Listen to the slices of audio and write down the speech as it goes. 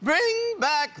Bring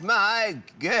back my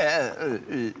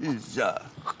girls.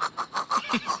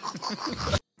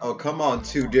 Oh, come on,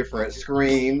 two different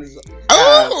screens.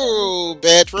 Oh,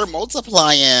 bitch, we're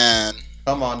multiplying.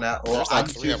 Come on now. Well, There's like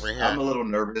three over here. I'm a little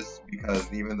nervous because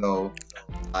even though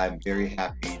I'm very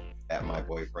happy that my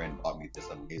boyfriend bought me this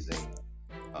amazing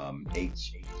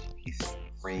HP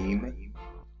frame,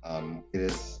 it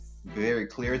is very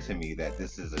clear to me that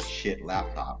this is a shit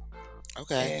laptop.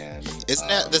 Okay. And isn't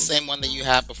that the same one that you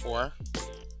had before?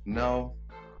 No.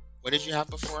 What did you have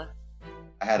before?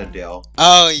 I had a Dell.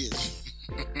 Oh, yeah.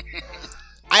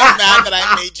 I'm mad that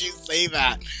I made you say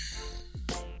that.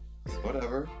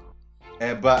 Whatever.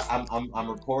 But I'm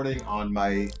recording on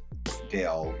my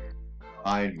Dell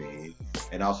behind me,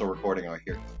 and also recording on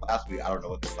here. Last week, I don't know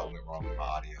what the hell went wrong with my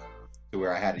audio, to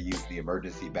where I had to use the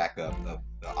emergency backup of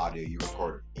the audio you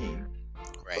recorded me.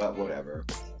 Right. But whatever.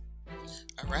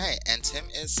 All right, and Tim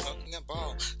is smoking a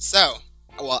ball. So,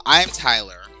 well, I'm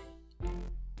Tyler.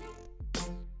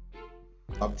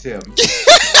 I'm Tim.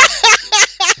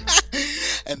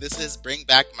 And this is Bring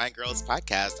Back My Girls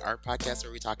podcast, our podcast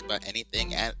where we talk about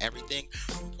anything and everything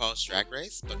RuPaul's Drag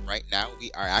Race. But right now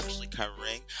we are actually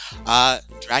covering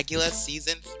Dragula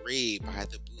Season 3 by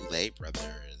the Boulet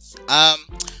Brothers.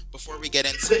 Before we get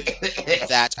into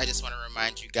that, I just want to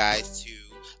remind you guys to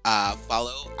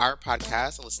follow our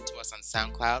podcast and listen to us on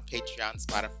SoundCloud, Patreon,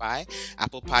 Spotify,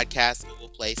 Apple Podcasts, Google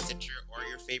Play, Stitcher, or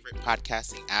your favorite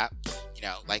podcasting app. You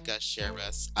know, like us, share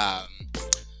us.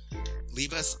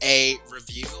 Leave us a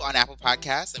review on Apple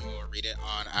Podcasts, and we will read it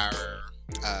on our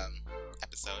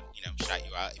episode. You know, shout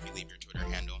you out if you leave your Twitter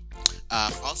handle.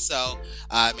 Also,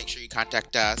 make sure you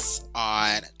contact us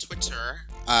on Twitter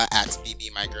at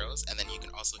BBMyGirls, and then you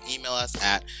can also email us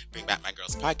at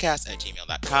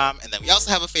bringbackmygirlspodcast@gmail.com. And then we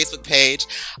also have a Facebook page.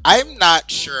 I'm not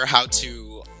sure how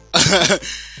to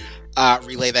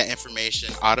relay that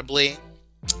information audibly,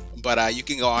 but you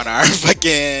can go on our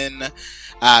fucking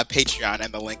Patreon,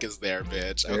 and the link is there,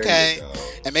 bitch. Okay?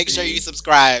 And make sure you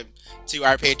subscribe to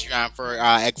our Patreon for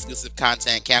exclusive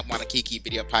content, Camp Wanakiki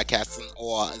video podcasts, and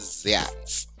all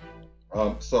that.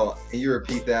 So can you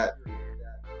repeat that?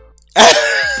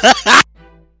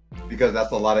 Because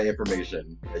that's a lot of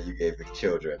information that you gave the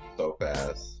children so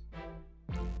fast.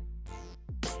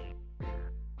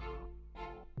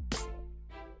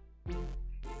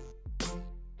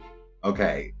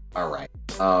 Okay, all right.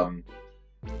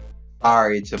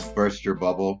 Sorry to burst your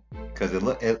bubble, because it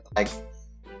like,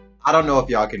 I don't know if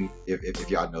y'all can, if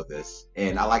y'all know this,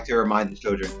 and I like to remind the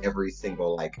children every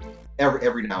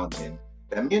every now and then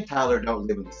that me and Tyler don't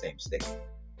live in the same state,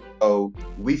 so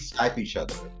we Skype each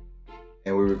other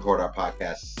and we record our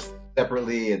podcasts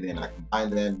separately, and then I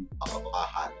combine them, blah blah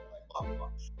blah blah blah.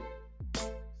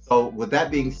 So with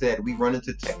that being said, we run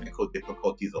into technical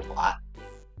difficulties a lot,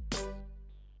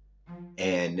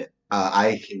 and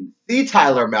I can see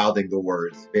Tyler mouthing the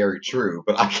words "very true,"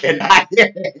 but I cannot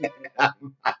hear it.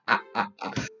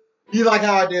 You like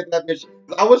how I did that, bitch?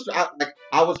 I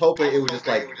was hoping it would just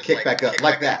like kick back up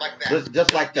like that,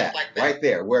 just like that, right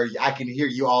there, where I can hear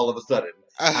you all of a sudden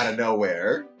out of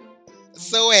nowhere.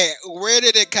 So wait, where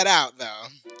did it cut out though?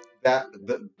 That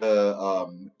the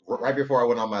right before I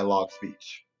went on my long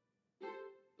speech,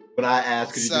 when I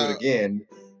asked, "Could you do it again?"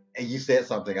 And you said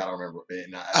something I don't remember,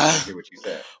 and I didn't hear what you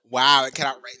said. Wow, it cut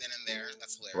out right then and there.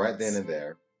 That's hilarious. Right then and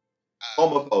there.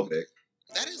 Homophobic.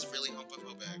 That is really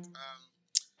homophobic.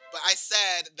 But I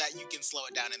said that you can slow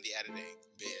it down in the editing,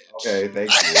 bitch. Okay,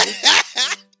 thank you.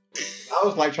 I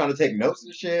was like trying to take notes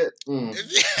and shit. Well,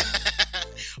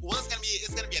 it's gonna be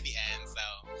at the end, so.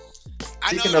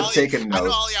 I know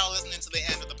all y'all listening to the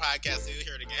end of the podcast, so you'll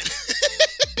hear it again.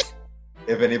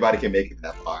 If anybody can make it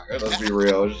that far, let's be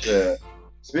real. Shit.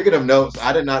 Speaking of notes,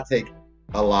 I did not take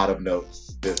a lot of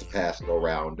notes this past go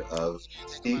round of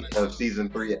season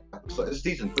 3. So it's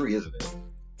season 3, isn't it?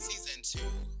 Season 2.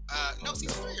 No,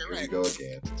 season 3. You're right. Here we go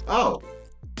again. Oh,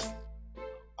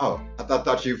 I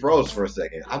thought you froze for a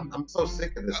second. I'm so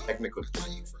sick of this technical.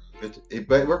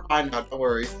 But we're fine now. Don't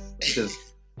worry. Because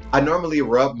I normally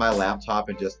rub my laptop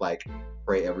and just like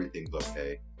pray everything's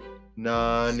okay.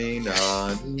 Nani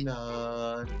nani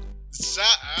nani.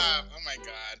 Shut up! Oh my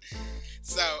god.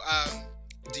 So,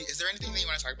 is there anything that you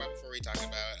want to talk about before we talk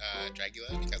about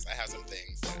Dragula? Because I have some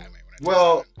things that I might want to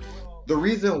talk about. The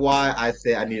reason why I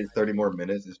say I needed 30 more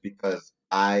minutes is because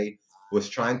I was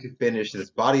trying to finish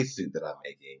this bodysuit that I'm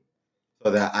making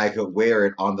so that I could wear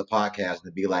it on the podcast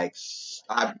and be like,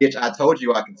 bitch, I told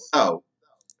you I can sew.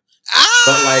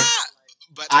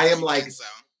 But I am like,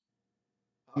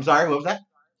 I'm sorry, what was that?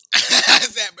 I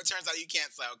said, but turns out you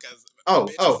can't sew because Oh,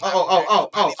 bitch oh, is oh, not oh, wearing oh, no oh,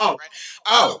 oh, bodysuit, oh, right?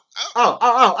 oh, Oh, oh, oh,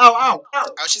 oh, oh, oh, oh,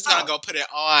 oh, she's gonna go put it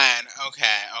on. Okay.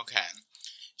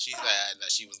 She said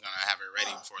that she was gonna have it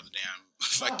ready before the damn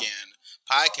fucking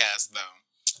podcast, though.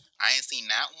 I ain't seen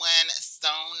not one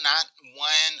stone, not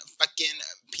one fucking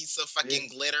piece of fucking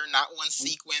Bitch. glitter, not one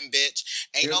sequin, bitch.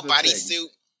 Ain't Here's no the thing. bodysuit.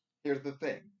 Here's the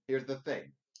thing. Here's the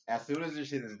thing. As soon as this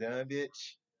shit is done,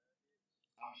 bitch,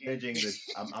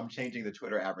 I'm changing the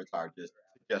Twitter avatar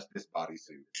just this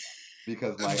bodysuit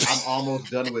because like I'm almost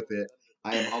done with it.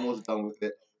 I am almost done with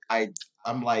it. I'm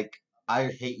like I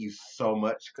hate you so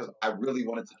much because I really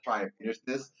wanted to try and finish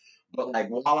this, but like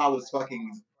while I was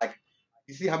fucking like,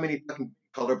 you see how many fucking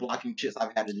color blocking shits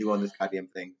I've had to do on this goddamn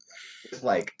thing? It's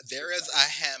like There is a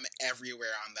hem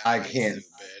everywhere on that I can't bodysuit,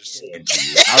 bitch. stand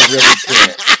you. I really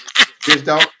can't.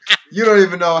 Bitch, you don't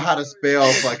even know how to spell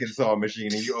fucking sewing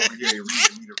machine, and you over here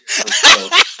reading me the spell.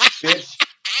 Bitch,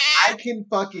 I can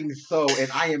fucking sew, and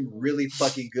I am really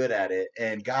fucking good at it.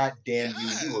 And god damn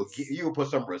you will put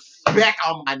some respect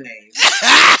on my name.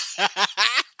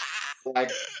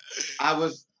 Like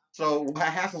so what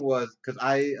happened was because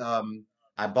I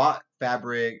bought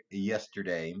fabric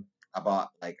yesterday. I bought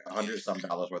like $100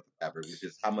 worth of fabric, which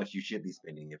is how much you should be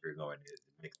spending if you're going to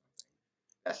make something.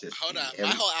 That's just Hold up, my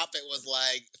whole outfit was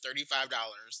like $35.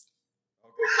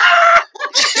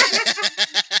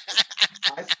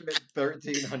 I spent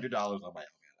 $1,300 on my outfit.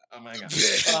 Oh my god.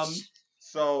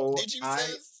 So did you,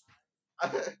 sis?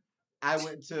 I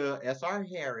went to SR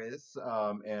Harris,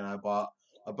 and I bought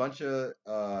a bunch of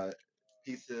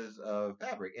pieces of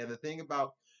fabric. And the thing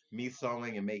about me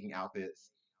sewing and making outfits,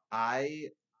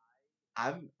 I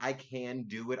can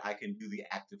do it. I can do the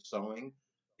active sewing.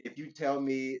 If you tell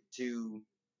me to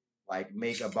like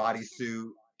make a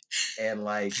bodysuit and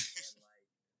like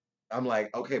I'm like,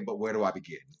 okay, but where do I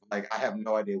begin? Like I have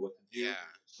no idea what to do. Yeah.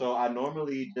 So I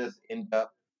normally just end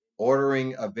up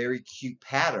ordering a very cute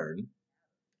pattern and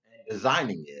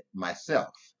designing it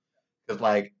myself. Because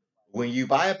like when you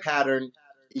buy a pattern,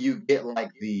 you get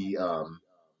like the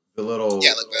little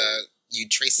Yeah, like you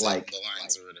trace like the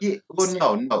lines or whatever. yeah,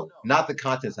 well no, not the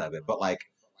contents of it, but like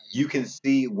you can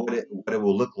see what it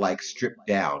will look like stripped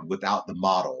down without the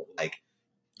model. Like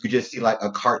you just see like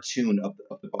a cartoon of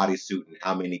the bodysuit and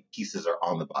how many pieces are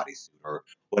on the bodysuit or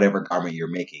whatever garment you're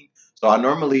making. So I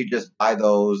normally just buy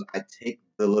those. I take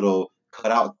the little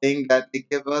cutout thing that they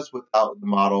give us without the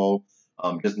model,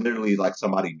 just literally like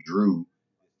somebody drew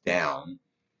down,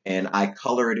 and I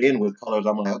color it in with colors.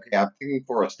 I'm like, okay, I'm thinking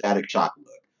for a Static Shock look.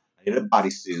 I need a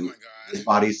bodysuit. Oh my god. This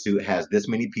bodysuit has this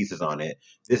many pieces on it.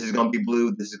 This is going to be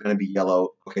blue. This is going to be yellow.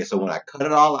 Okay, so when I cut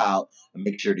it all out, I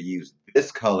make sure to use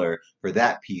this color for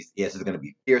that piece. Yes, it's going to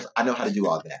be fierce. I know how to do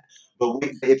all that. But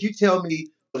if you tell me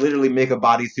to literally make a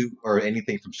bodysuit or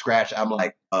anything from scratch, I'm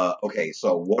like, okay,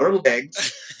 so what are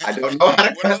legs? I don't know how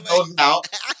to cut those out.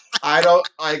 I don't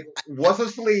like what's a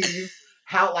sleeve.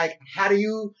 How do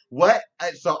you what?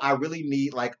 So I really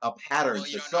need like a pattern Well,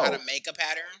 you to don't sew. know how to make a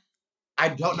pattern? I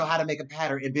don't know how to make a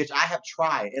pattern, and bitch, I have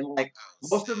tried. And like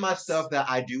most of my stuff that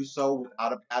I do sew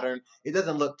without a pattern, it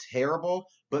doesn't look terrible.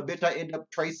 But bitch, I end up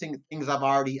tracing things I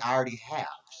already have.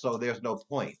 So there's no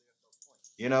point.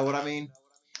 You know what I mean?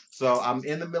 So I'm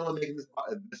in the middle of making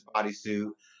this bodysuit.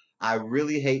 I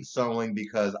really hate sewing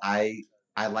because I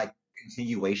like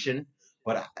continuation,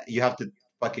 but you have to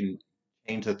fucking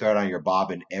change the thread on your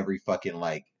bobbin every fucking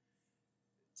fucking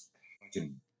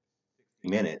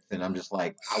minutes, and I'm just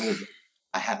like,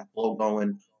 I had a flow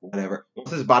going, whatever.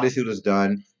 Once this bodysuit is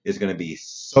done, it's gonna be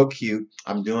so cute.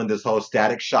 I'm doing this whole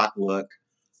Static Shock look.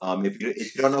 If you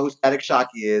don't know who Static Shock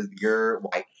is, you're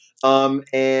white. That's not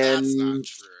And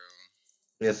true.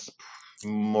 it's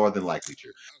more than likely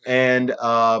true. Okay. And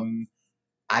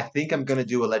I think I'm gonna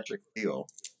do Electric Feel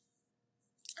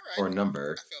or Alright.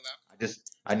 Number. I feel that.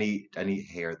 I need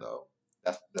hair though.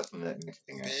 That's the next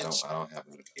thing. I don't have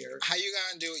enough hair. How you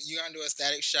gonna do? You gonna do a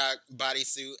Static Shock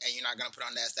bodysuit, and you're not gonna put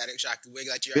on that Static Shock wig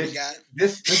that you already got?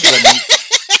 This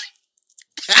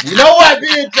you know what,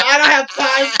 bitch? I don't have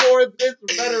time for this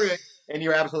rhetoric. And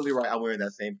you're absolutely right. I'm wearing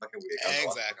that same fucking wig.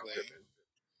 Exactly.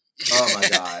 Oh my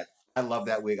god, I love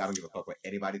that wig. I don't give a fuck what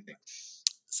anybody thinks.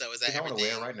 So is that I want to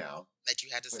everything wear right now that you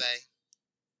had to say?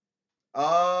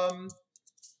 I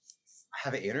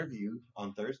have an interview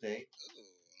on Thursday. Ooh.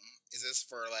 Is this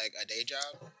for like a day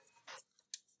job?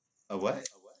 A what?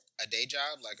 A day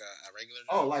job, like a regular job?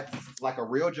 Oh, like a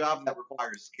real job that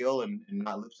requires skill and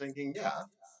not lip syncing. Yeah.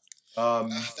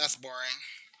 That's boring.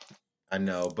 I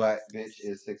know, but bitch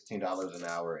is $16 an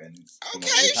hour, and okay,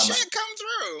 shit, come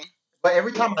through. But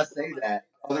every time I say that,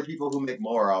 other people who make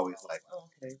more are always like, "Oh,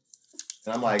 okay,"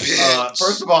 and I'm like,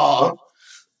 first of all,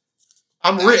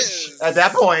 I'm That rich at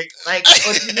that is. point. Like,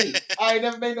 what do you mean? I ain't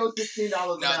never made no $16 an No,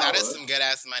 hour. that is some good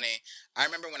ass money. I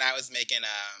remember when I was making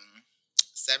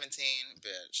 17,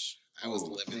 bitch. I was Ooh,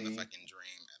 living the see? fucking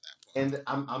dream at that point.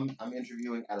 And I'm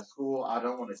interviewing at a school. I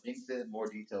don't want to jinx it. More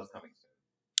details coming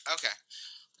soon. Okay.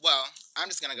 Well, I'm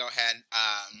just gonna go ahead.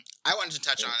 I wanted to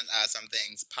touch on some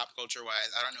things pop culture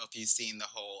wise. I don't know if you've seen the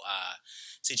whole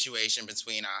situation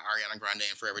between Ariana Grande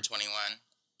and Forever 21.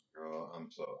 Girl, I'm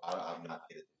not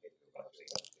kidding. But I've seen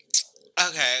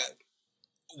Okay.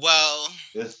 Like, Well,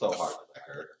 it's so hard to like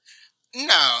her.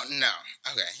 no.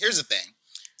 Okay, here's the thing.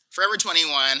 Forever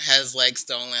 21 has like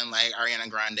stolen like Ariana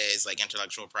Grande's like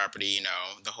intellectual property, you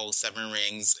know, the whole Seven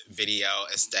Rings video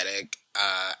aesthetic,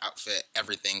 outfit,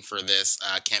 everything for this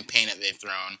campaign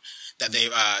that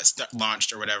they've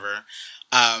launched or whatever.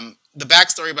 The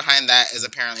backstory behind that is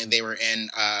apparently they were in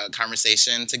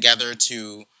conversation together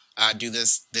to do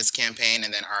this campaign,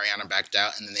 and then Ariana backed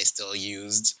out, and then they still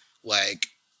used like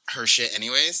her shit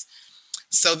anyways.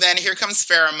 So then here comes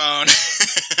Pheromone.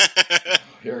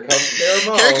 Here comes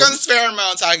Pheromone. Here comes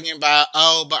Pheromone talking about,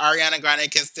 oh, but Ariana Grande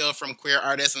can steal from queer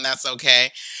artists and that's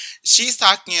okay. She's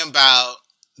talking about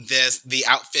the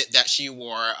outfit that she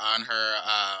wore on her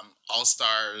All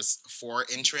Stars 4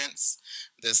 entrance.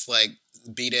 This like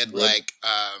beaded like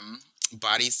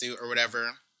bodysuit or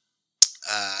whatever.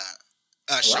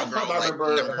 Last time Showgirl I like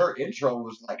remember number. her intro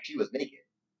was like she was naked.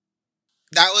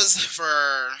 That was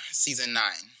for season 9.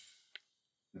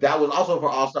 That was also for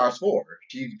All Stars 4.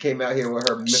 She came out here with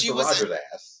her She Mr. wasn't- Rogers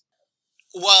ass.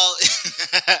 Well,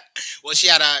 well, she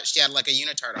had like a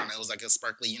unitard on it. It was like a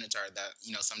sparkly unitard that,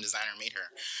 you know, some designer made her.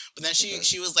 But then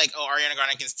she was like, oh, Ariana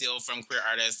Grande can steal from queer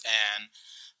artists, and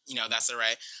you know that's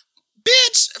alright.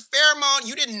 Bitch, Pheromone,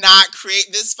 you did not create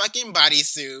this fucking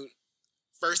bodysuit.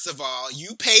 First of all,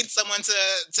 you paid someone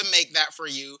to make that for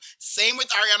you. Same with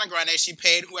Ariana Grande. She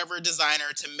paid whoever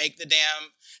designer to make the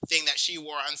damn thing that she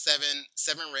wore on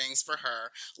Seven Rings for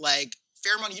her. Like,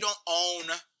 Pheromone, you don't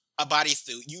own a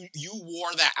bodysuit. You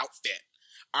wore that outfit.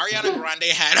 Ariana Grande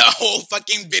had a whole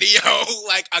fucking video,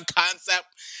 like a concept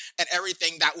and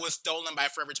everything that was stolen by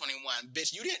Forever 21.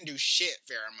 Bitch, you didn't do shit,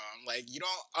 Pheromone. Like, you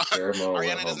don't... Pheromone went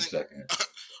Ariana home doesn't... second.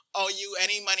 owe you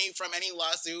any money from any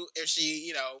lawsuit if she,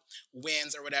 you know,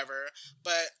 wins or whatever.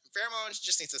 But Pheromone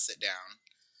just needs to sit down.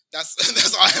 That's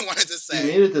all I wanted to She say.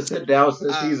 needed to sit down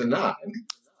since season 9.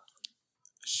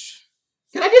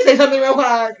 Can I just say something real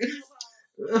quick?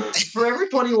 Forever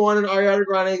 21 and Ariana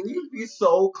Grande, we used to be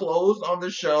so close on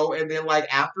the show, and then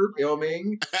like after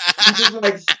filming, you just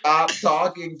like stop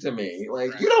talking to me.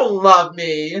 Like, you don't love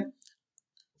me.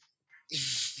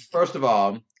 First of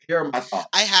all, here are my thoughts.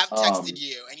 I have texted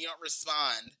you and you don't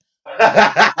respond.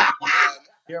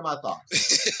 Here are my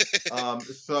thoughts.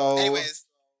 Anyways.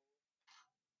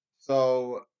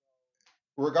 So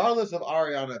regardless of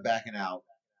Ariana backing out,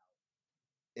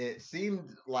 it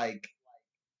seemed like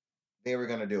they were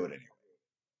gonna do it anyway.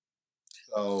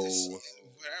 So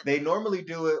they normally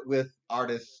do it with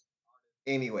artists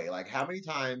anyway. Like, how many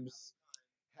times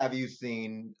have you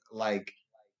seen like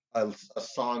a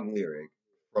song lyric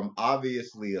from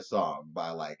obviously a song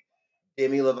by like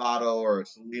Demi Lovato or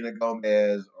Selena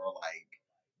Gomez, or like,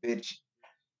 bitch,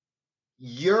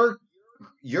 your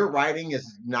writing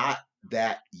is not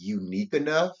that unique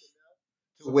enough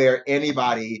to where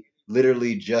anybody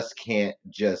literally just can't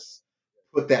just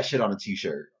put that shit on a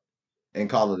t-shirt and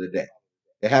call it a day.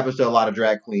 It happens to a lot of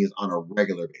drag queens on a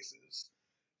regular basis.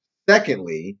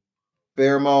 Secondly,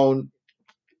 Pheromone,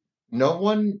 no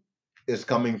one is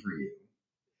coming for you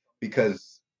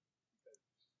because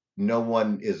no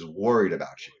one is worried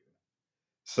about you.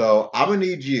 So I'm gonna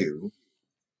need you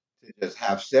to just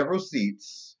have several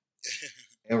seats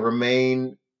and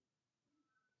remain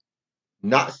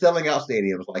not selling out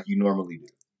stadiums like you normally do.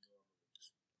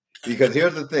 Because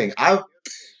here's the thing, I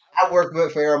worked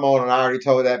with Pheromone, and I already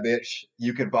told that bitch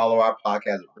you can follow our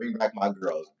podcast and bring back my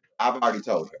girls. I've already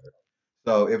told her.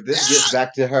 So if this gets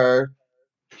back to her,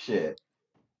 shit,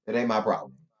 it ain't my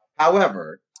problem.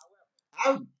 However,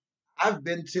 I've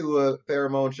been to a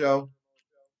Pheromone show.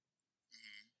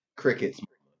 Crickets.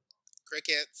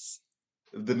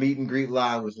 The meet and greet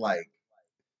line was like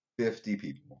 50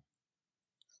 people,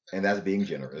 and that's being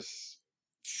generous.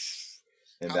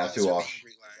 And that's who all.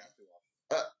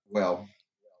 Well.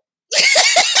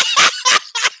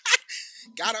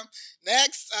 Got him.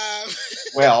 Next.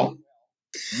 Well,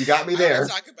 you got me there. I want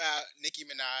to talk about Nicki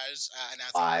Minaj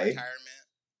announcing her retirement.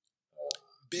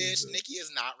 Bitch, Nicki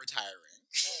is not retiring.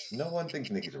 No one thinks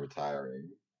Nicki's retiring.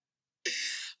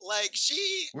 Like,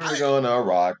 we're gonna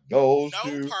rock those no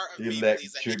part of me believes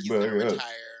that Nicki's gonna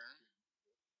retire.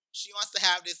 She wants to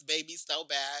have this baby so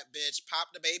bad, bitch.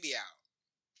 Pop the baby out.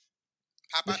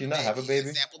 Pop Does out she the not have a baby and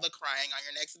baby? sample the crying on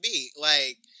your next beat.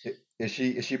 Like, Is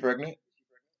she pregnant?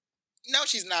 no,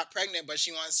 she's not pregnant, but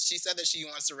she said that she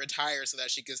wants to retire so that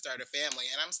she can start a family.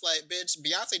 And I'm just like, bitch,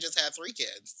 Beyonce just had 3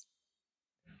 kids.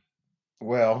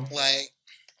 Well, Like,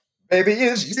 baby,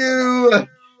 it's she's still you. going.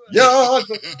 Yo,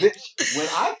 bitch.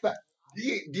 Do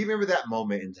you remember that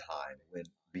moment in time when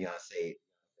Beyonce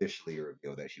officially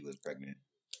revealed that she was pregnant?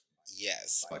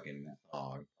 Yes. Fucking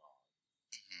song.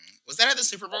 Was that at the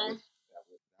Super Bowl?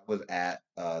 That was at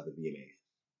the VMAs.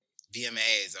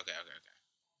 VMAs. Okay.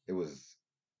 It was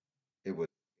gag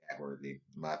worthy.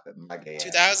 My gay ass.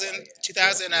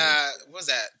 2000, what was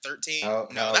that, 13? No,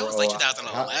 that was like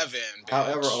 2011, bitch.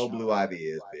 However old Blue Ivy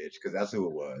is, bitch, because that's who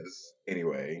it was.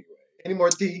 Anyway, any more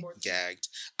tea? Gagged.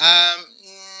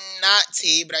 Not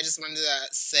tea, but I just wanted to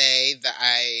say that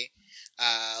I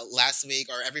last week,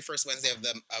 or every first Wednesday of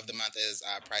the month, is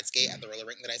Pride Skate at the roller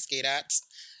rink that I skate at,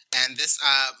 and this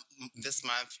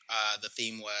month the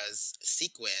theme was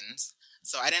sequins.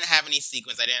 So I didn't have any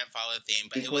sequins. I didn't follow the theme,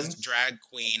 but Sequins? It was drag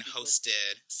queen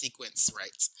hosted sequence,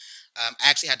 right? I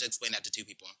actually had to explain that to 2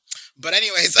 people, but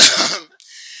anyways.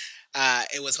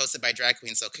 It was hosted by drag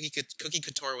queens, so Cookie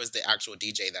Couture was the actual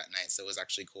DJ that night, so it was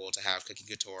actually cool to have Cookie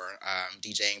Couture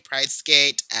DJing Pride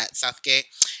Skate at Southgate,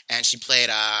 and she played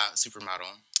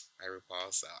Supermodel by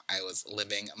RuPaul, so I was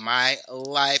living my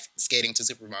life skating to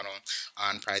Supermodel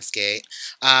on Pride Skate.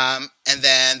 And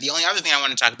then the only other thing I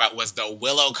want to talk about was the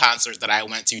Willow concert that I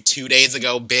went to 2 days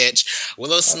ago, bitch.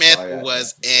 Willow Smith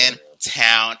was in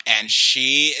town, and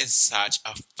she is such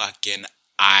a fucking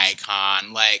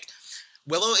icon. Like,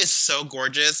 Willow is so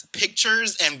gorgeous.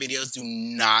 Pictures and videos do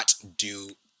not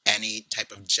do any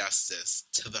type of justice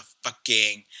to the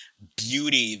fucking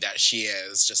beauty that she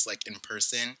is, just like in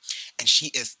person. And she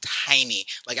is tiny.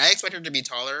 Like, I expect her to be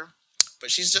taller, but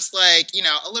she's just like, you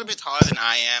know, a little bit taller than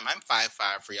I am. I'm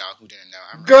 5'5" for y'all who didn't know.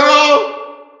 I'm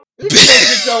Girl! You can go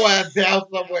sit your ass down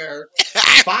somewhere.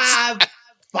 5'5".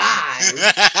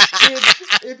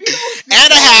 If you don't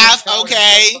and a half,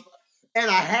 okay. And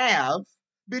a half.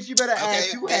 Bitch, you better add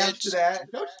 2 halves to that.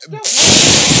 Don't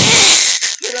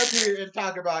get up here and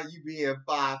talk about you being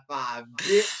 5'5",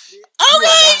 bitch.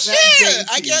 Okay, shit.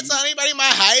 I can't tell anybody my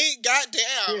height. God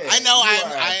damn. Yeah, I know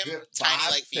I am tiny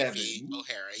like Fifi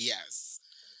O'Hara, yes.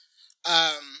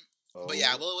 But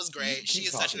yeah, Willow was great. She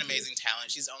is such an amazing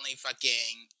talent. She's only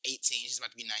fucking 18. She's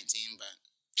about to be 19, but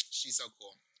she's so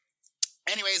cool.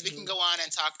 Anyways, we can go on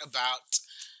and talk about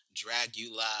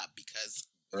Dragula because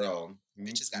Girl, me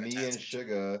and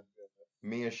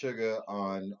Sugar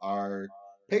on our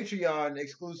Patreon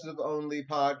exclusive only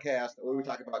podcast where we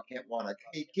talk about Camp Wana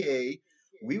KK.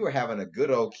 We were having a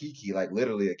good old kiki, like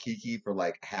literally a kiki for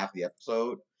like half the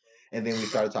episode, and then we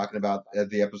started talking about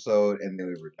the episode, and then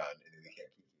we were done, and then we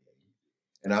kept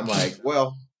kikiing. And I'm like,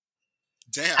 well,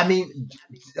 damn. I mean,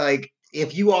 like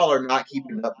if you all are not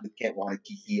keeping up with Camp Wana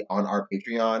Kiki on our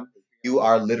Patreon, you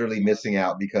are literally missing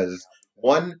out because.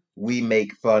 One, we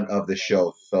make fun of the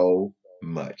show so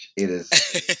much.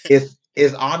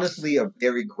 It's honestly a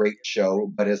very great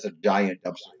show, but it's a giant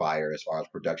dumpster fire as far as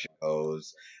production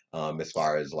goes. As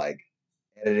far as like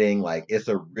editing, like it's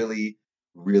a really,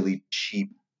 really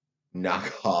cheap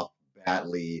knockoff,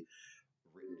 badly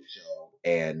written show,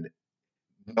 and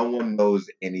no one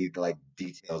knows any like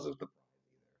details of the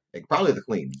like probably the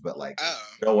queens, but like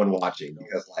no one watching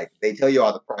because like they tell you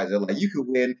all the prizes. They're like, you could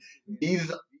win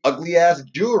these ugly ass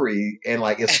jewelry and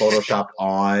like it's photoshopped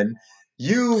on.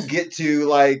 You get to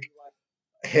like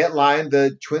headline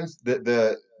the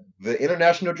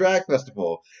International Drag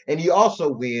Festival, and you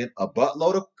also win a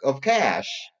buttload of cash.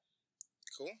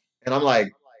 Cool. And I'm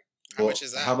like, well, how much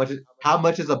is that? How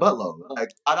much is a buttload?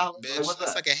 Like $5. Bitch, what's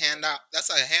that's that? Like a handout. That's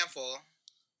like a handful.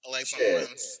 Like some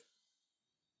ones.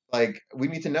 Like we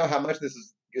need to know how much this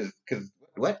is because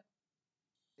what?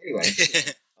 Anyway,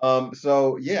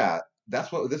 so yeah.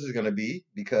 That's what this is going to be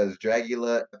because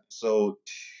Dragula episode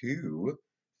 2,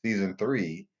 season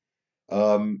 3,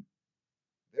 there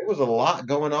was a lot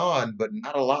going on, but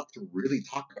not a lot to really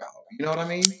talk about. You know what I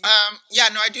mean? Yeah,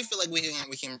 no, I do feel like we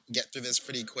can get through this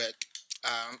pretty quick.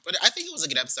 But I think it was a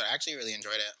good episode. I actually really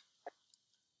enjoyed it.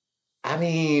 I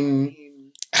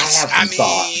mean, I have some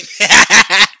thoughts.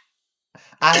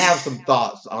 I have some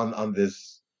thoughts on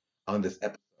this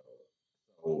episode.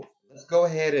 So let's go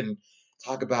ahead and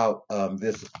talk about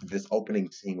this opening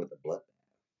scene with the blood.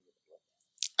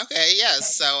 Okay,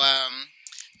 yes. So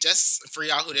just for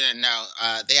y'all who didn't know,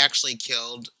 they actually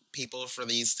killed people for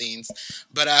these scenes.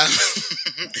 But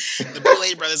the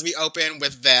Boulay brothers, we open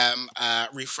with them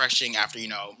refreshing after, you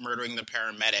know, murdering the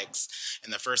paramedics in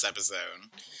the first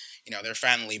episode. You know, they're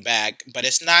finally back. But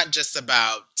it's not just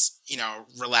about,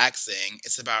 relaxing.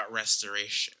 It's about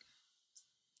restoration,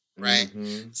 right?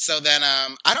 Mm-hmm. So then,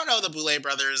 I don't know the Boulay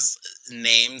brothers'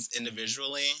 names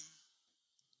individually.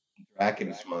 Drac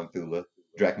and Swanthula.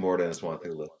 Drac Morta and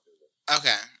Swanthula.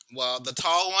 Okay, well, the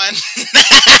tall one.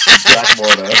 Drac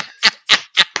Morta.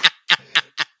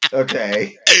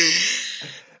 Okay.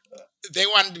 They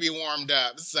wanted to be warmed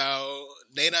up, so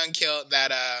they done killed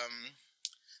that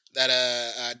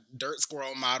dirt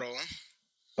squirrel model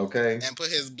Okay. and put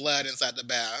his blood inside the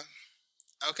bath.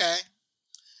 Okay.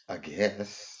 I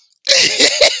guess.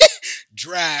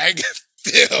 Drag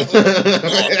filled.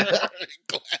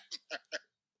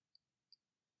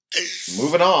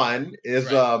 Moving on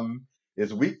is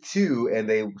week 2, and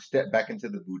they step back into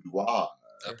the boudoir.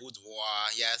 The boudoir,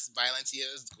 yes, Violencia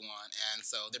is gone, and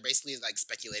so they're basically like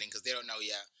speculating because they don't know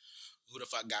yet who the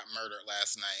fuck got murdered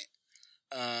last night.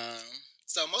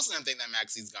 So most of them think that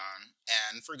Maxie's gone,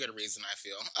 and for good reason, I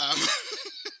feel.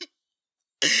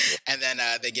 And then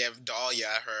they give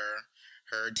Dahlia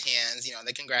her tans.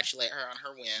 They congratulate her on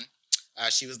her win.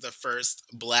 She was the first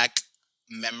black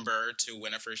member to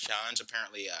win a first challenge.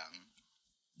 Apparently,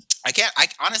 I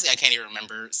can't even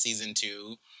remember season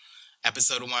 2,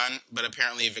 episode 1, but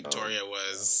apparently Victoria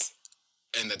was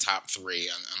in the top 3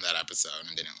 on that episode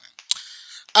and didn't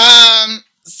win.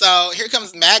 So here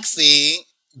comes Maxie.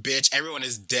 Bitch, everyone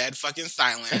is dead fucking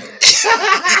silent.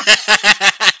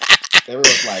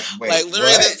 Everyone's like, wait, like,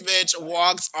 literally, what? this bitch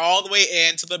walks all the way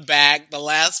into the back. The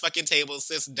last fucking table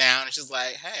sits down, and she's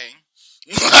like, hey.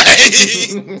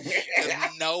 Because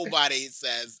nobody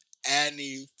says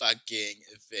any fucking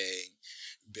thing,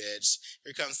 bitch.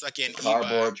 Here comes fucking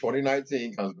Cardboard Eva.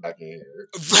 2019 comes back in here.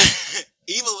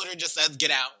 Eva literally just says, get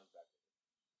out.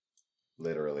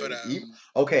 Literally. But,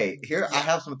 okay, here I yeah.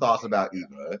 have some thoughts about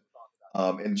Eva.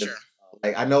 And Sure.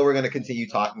 like, I know we're gonna continue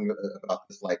talking about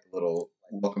this like little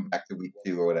welcome back to week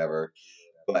 2 or whatever,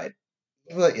 but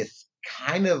Eva is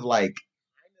kind of like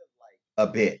a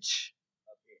bitch.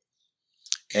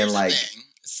 Here's And like, the thing.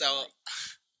 So,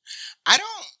 I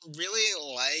don't really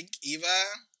like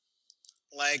Eva,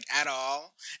 like, at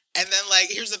all. And then, like,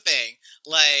 here's the thing.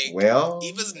 Like, well,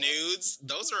 Eva's nudes,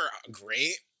 those are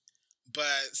great.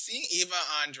 But seeing Eva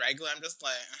on Dragula, I'm just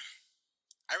like,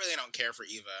 I really don't care for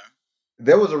Eva.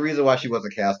 there was a reason why she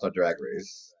wasn't cast on Drag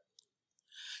Race.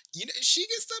 She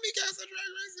can still be cast on Drag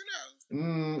Race,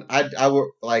 who knows? I would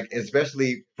like,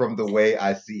 especially from the way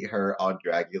I see her on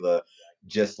Dragula,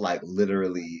 just like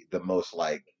literally the most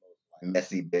like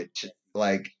messy bitch.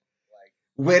 Like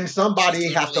when somebody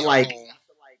She's has to literally a like, whole.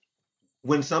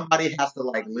 when somebody has to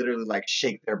like literally like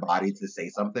shake their body to say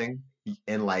something,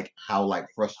 and like how like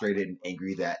frustrated and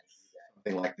angry that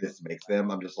something like this makes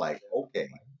them, I'm just like, okay,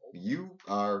 you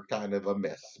are kind of a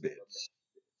mess, bitch.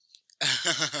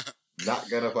 Not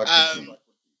gonna fucking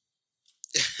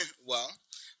see. Well,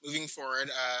 moving forward,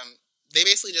 they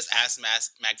basically just asked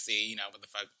Maxie, what the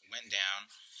fuck went down.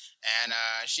 And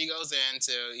she goes in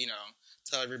to,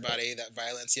 tell everybody that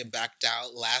Violencia backed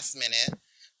out last minute.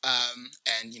 And,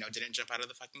 didn't jump out of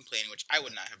the fucking plane, which I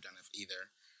would not have done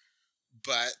either.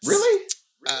 But... Really?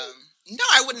 No,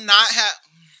 I would not have...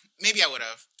 Maybe I would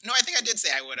have. No, I think I did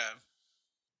say I would have.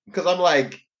 Because I'm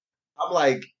like,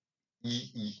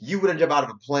 you wouldn't jump out of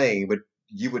a plane, but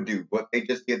you would do what they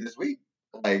just did this week.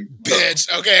 Like, bitch.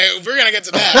 Okay, we're gonna get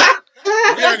to that.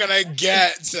 We are gonna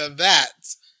get to that.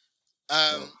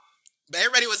 But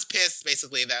everybody was pissed,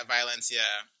 basically, that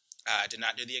Violencia did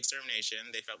not do the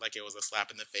extermination. They felt like it was a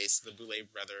slap in the face to the Boulay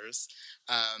brothers.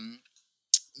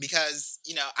 Because,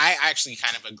 I actually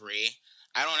kind of agree.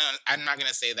 I don't know. I'm not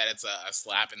gonna say that it's a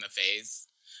slap in the face,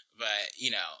 but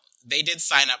they did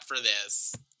sign up for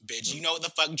this, bitch. You know what the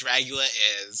fuck Dragula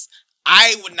is.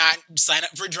 I would not sign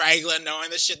up for Dragula knowing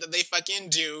the shit that they fucking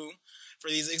do for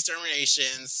these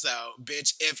exterminations. So,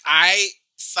 bitch, if I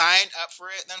signed up for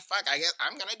it, then fuck, I guess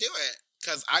I'm gonna do it.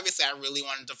 Because obviously I really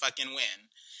wanted to fucking win.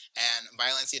 And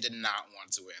Violencia did not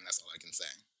want to win. That's all I can say.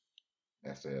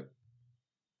 That's it.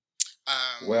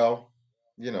 Well,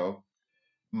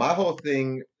 my whole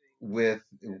thing with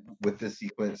this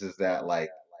sequence is that like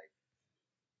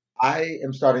I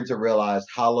am starting to realize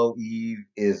Hollow Eve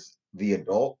is the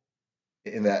adult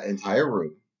in that entire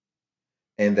room,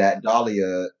 and that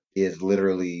Dahlia is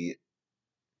literally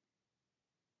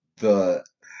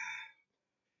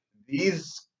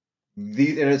these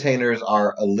entertainers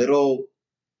are a little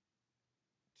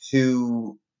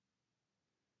too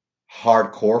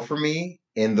hardcore for me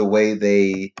in the way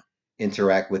they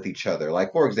interact with each other.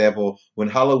 Like, for example, when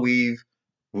Hollow Eve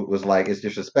was like, it's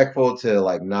disrespectful to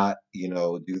like not,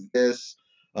 do this.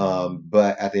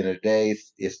 But at the end of the day,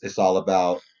 it's all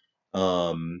about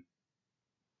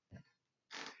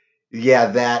yeah,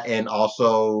 that, and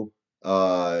also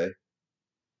uh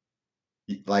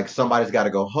like somebody's got to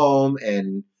go home,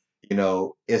 and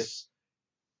it's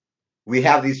we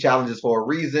have these challenges for a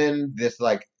reason. This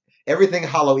like everything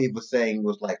Hollow Eve was saying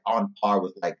was like on par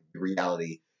with like the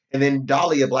reality. And then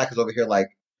Dahlia Black is over here like,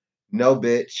 no,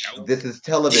 bitch, Nope. this is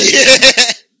television.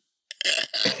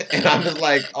 And I'm just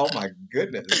like, oh my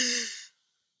goodness,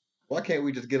 why can't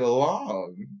we just get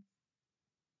along?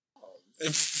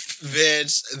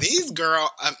 Bitch, these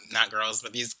not girls,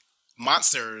 but these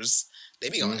monsters, they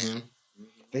be going Hmm. in.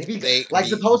 They be They like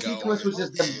the be post sequence going was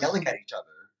just them in. yelling at each other.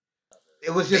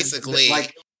 It was just Basically,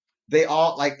 like they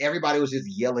all like everybody was just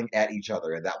yelling at each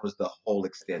other, and that was the whole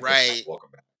extent of like right.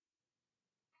 Welcome Back.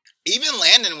 Even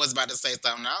Landon was about to say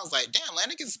something. I was like, damn,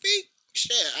 Landon can speak?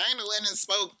 Shit, I ain't know Landon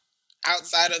spoke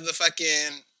outside of the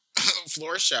fucking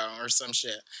floor show or some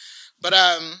shit. But,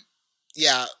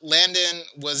 yeah, Landon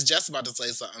was just about to say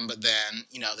something, but then,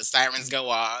 the sirens go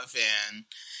off and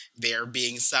they're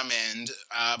being summoned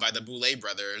by the Boulay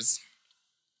brothers.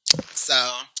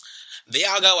 So they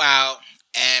all go out,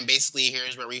 and basically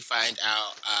here's where we find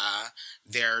out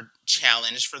their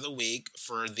challenge for the week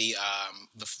for the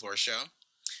floor show.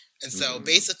 And so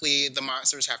basically, the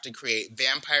monsters have to create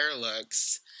vampire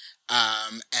looks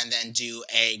and then do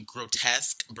a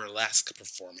grotesque burlesque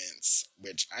performance,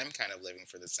 which I'm kind of living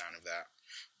for the sound of that,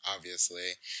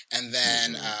 obviously. And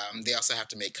then they also have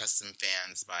to make custom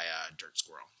fans by Dirt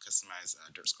Squirrel, customize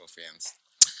Dirt Squirrel fans.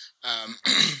 Um,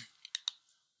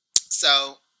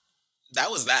 so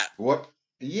that was that, What?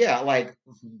 Yeah, like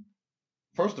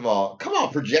first of all, come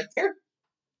on, projector.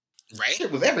 right?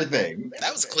 Shit was everything.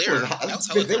 That was It was clear. hot. That was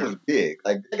hella It clear. was big.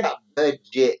 Like they got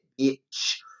budget,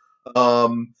 bitch.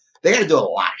 They got to do a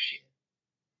lot of shit.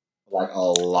 Like a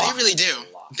lot. They really do.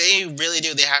 A lot. They really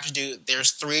do. They have to do.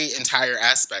 There's 3 entire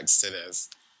aspects to this.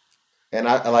 And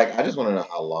I just want to know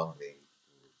how long they.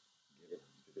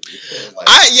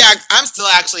 Like, I'm still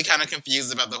actually kind of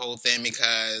confused about the whole thing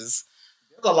because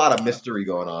there's a lot of mystery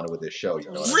going on with this show. You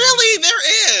know what I mean? really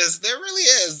there really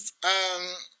is.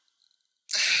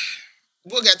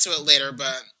 We'll get to it later,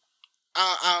 but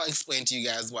I'll explain to you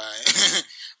guys why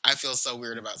I feel so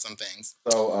weird about some things.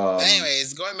 So, But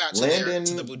anyways, going back to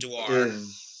the boudoir.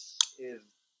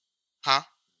 Huh?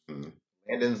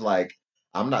 Landon's like,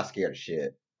 I'm not scared of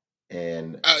shit.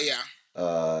 And Oh yeah.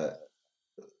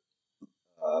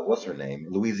 What's her name?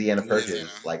 Louisiana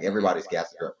Purchase. Like everybody's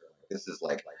gassing her up. This is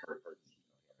like her.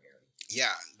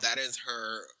 Yeah, that is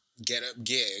her get up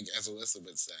gig, as Alyssa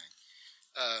would say.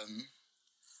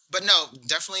 But no,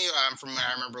 definitely from what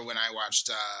I remember when I watched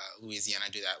Louisiana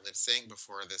do that lip sync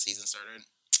before the season started,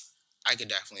 I could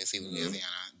definitely see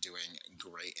Louisiana doing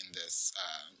great in this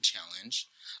challenge.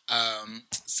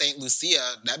 Saint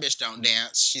Lucia, that bitch don't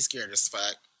dance. She's scared as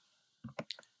fuck.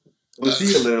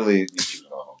 Lucia literally.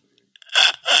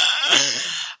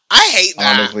 I hate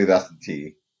that. Honestly, that's the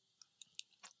tea.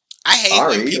 I hate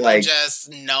when people just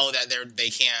know that they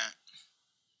can't.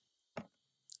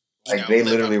 Like they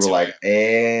literally were like,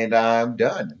 and I'm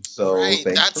done. So right,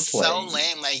 thanks that's for playing. so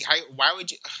lame. Like, why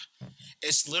would you?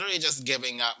 It's literally just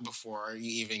giving up before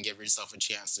you even give yourself a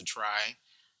chance to try.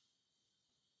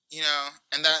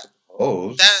 And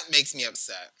that makes me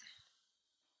upset.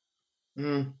 I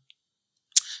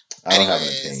don't have an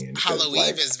opinion.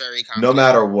 Halloween is very confident. No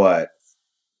matter what,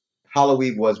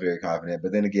 Halloween was very confident,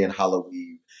 but then again,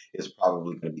 Halloween is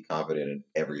probably going to be confident in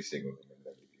every single thing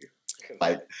that they do.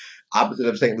 Like opposite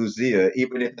of Saint Lucia,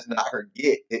 even if it's not her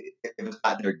gig, if it's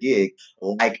not their gig,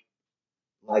 like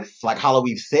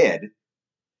Halloween said,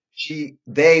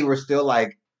 they were still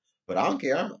like, but I don't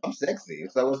care, I'm sexy.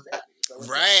 So what's that?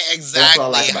 Right, exactly.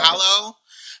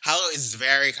 Hollow is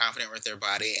very confident with their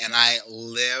body, and I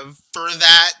live for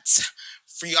that.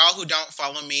 For y'all who don't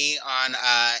follow me on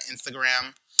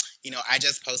Instagram, I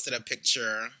just posted a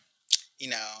picture.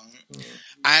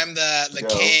 I'm the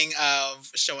king of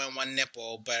showing one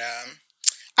nipple, but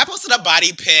I posted a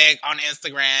body pic on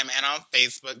Instagram and on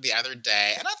Facebook the other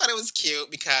day, and I thought it was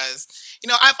cute because,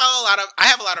 I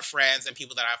have a lot of friends and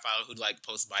people that I follow who like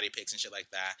post body pics and shit like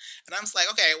that, and I'm just like,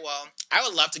 okay, well, I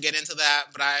would love to get into that,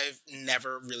 but I've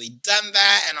never really done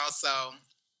that, and also,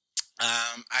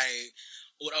 I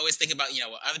would always think about,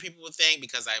 what other people would think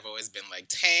because I've always been like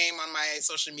tame on my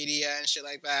social media and shit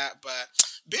like that. But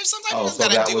bitch, sometimes you just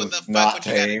gotta do what the fuck what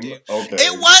you gotta do. Okay.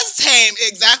 It was tame,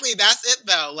 exactly. That's it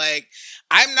though. Like,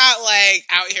 I'm not like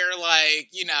out here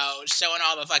like, showing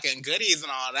all the fucking goodies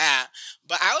and all that.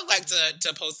 But I would like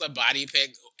to post a body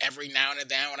pic every now and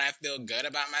then when I feel good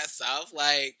about myself.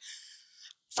 Like,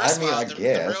 first of all, the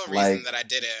real reason that I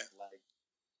did it.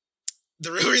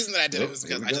 The real reason that I did it Nope, was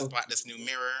here because we I just go. bought this new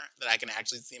mirror that I can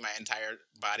actually see my entire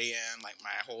body in, like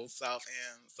my whole self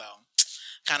in. So,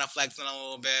 kind of flexing a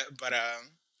little bit, but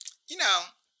you know,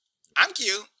 I'm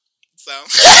cute. So,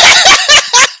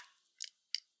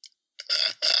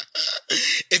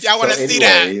 if y'all want So to see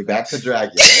that, anyway, back to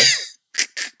Dracula.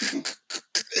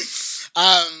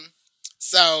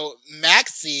 So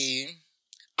Maxie,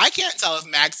 I can't tell if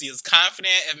Maxie is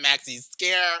confident, if Maxie's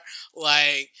scared.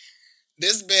 Like,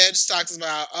 this bitch talks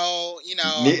about, oh, you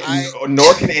know,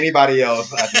 Nor can anybody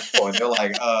else at this point. They're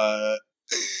like,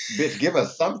 bitch, give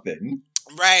us something.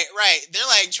 Right. They're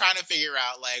like trying to figure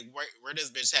out like where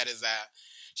this bitch head is at.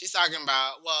 She's talking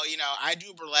about, well, you know, I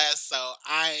do burlesque, so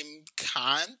I'm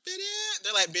confident.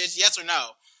 They're like, bitch, yes or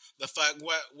no? The fuck?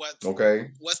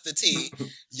 Okay. What's the tea?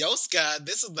 Yoska,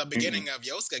 this is the beginning of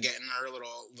Yoska getting her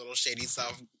little shady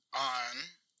self on.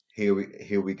 Here we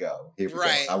go. Here we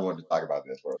go. I wanted to talk about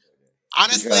this for a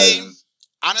second.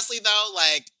 Honestly though,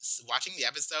 like watching the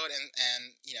episode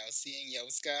and you know seeing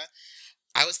Yoska,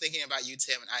 I was thinking about you,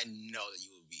 Tim, and I know that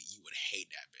you would hate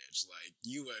that bitch. Like,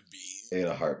 you would be in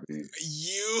a heartbeat.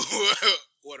 You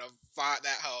would have fought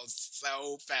that hoe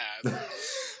so fast.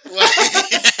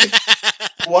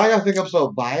 Why y'all think I'm so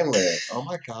violent? Oh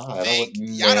my god!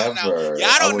 Y'all don't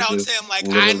know Tim like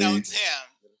I know Tim.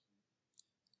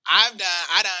 I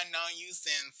done known you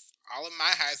since all of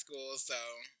my high school, so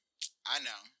I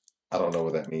know. I don't know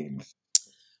what that means.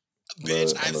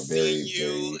 Bitch, I've seen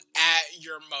you at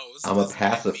your most. I'm a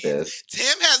pacifist.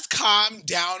 Tim has calmed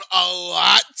down a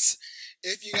lot.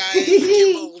 If you guys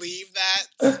can believe that.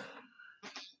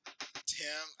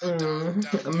 Tim, don't do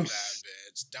that,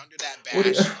 bitch. Don't do that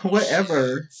bash.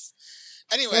 Whatever.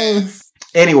 Anyway.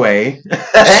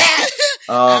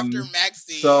 After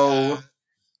Maxie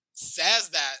says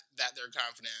that they're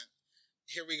confident,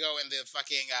 here we go in the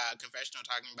fucking confessional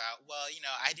talking about, well, you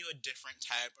know, I do a different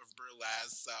type of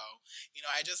burlesque, so, you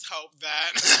know, I just hope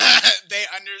that they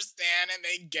understand and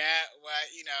they get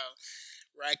what, you know,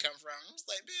 where I come from. I'm just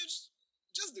like, bitch,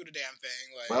 just do the damn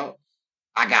thing. Like, well,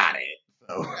 I got it.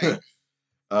 So, right.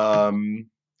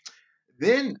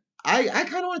 Then I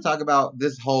kind of want to talk about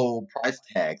this whole price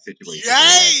tag situation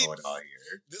going on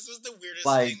here. This was the weirdest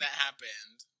thing that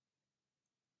happened.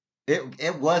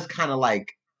 It was kind of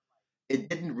like, it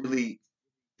didn't really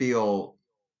feel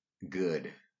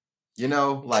good. You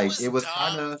know, like it was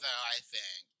kind of. Though, I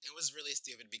think it was really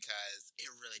stupid because it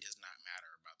really does not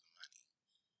matter about the money.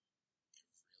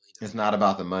 It's not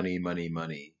about the money.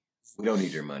 We don't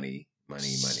need your money.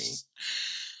 It's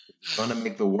gonna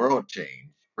make the world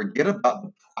change. Forget about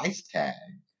the price tag.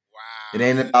 Wow. It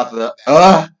ain't about the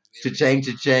cha-ching.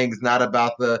 It's not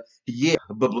about the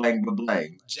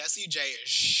ba-blang. Jessie J is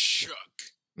shook.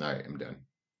 All right, I'm done.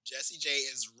 Jessie J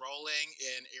is rolling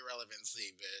in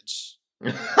irrelevancy, bitch.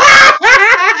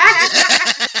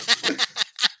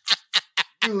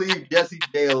 You leave Jessie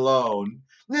J alone.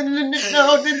 No.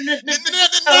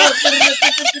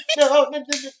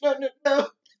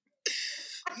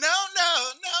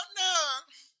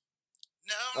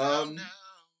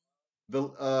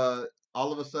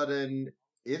 All of a sudden,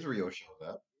 Israel shows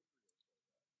up.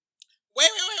 Wait.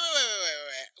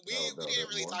 We didn't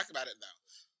really talk about it though,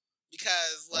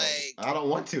 because like I don't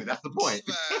want to. That's the point.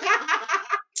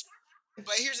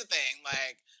 But here's the thing,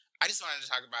 like I just wanted to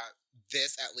talk about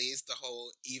this at least, the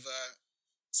whole Eva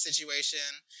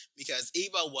situation, because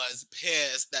Eva was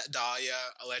pissed that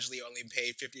Dahlia allegedly only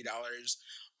paid $50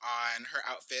 on her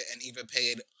outfit, and Eva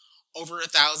paid over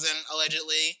 $1,000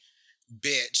 allegedly.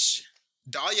 Bitch,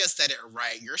 Dahlia said it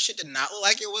right. Your shit did not look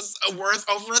like it was worth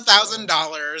over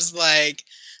 $1,000. Like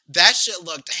that shit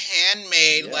looked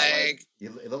handmade. Yeah, like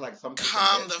it looked like something.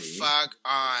 Come the fuck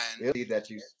on.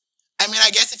 I mean,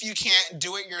 I guess if you can't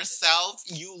do it yourself,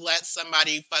 you let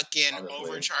somebody fucking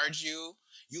overcharge you.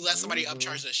 You let somebody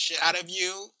upcharge the shit out of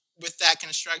you with that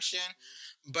construction.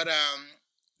 But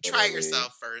try it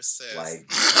yourself first, sis. Like,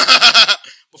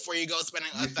 before you go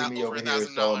spending over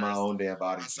 $1,000 my own damn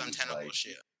body on some tenable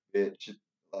shit. Bitch,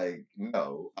 like,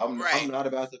 no, I'm not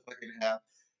about to fucking have.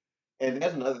 And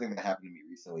that's another thing that happened to me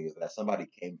recently, is that somebody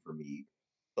came for me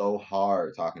so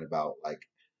hard talking about, like,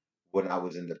 when I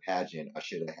was in the pageant, I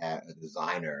should have had a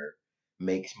designer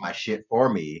make my shit for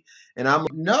me. And I'm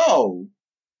like, no.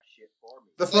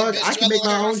 The fuck? I can make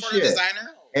my own shit.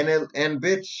 And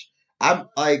bitch, I'm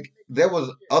like, there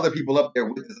was other people up there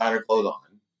with designer clothes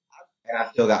on, and I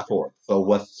still got fourth. So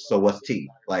what's tea?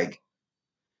 Like,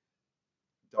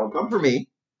 don't come for me.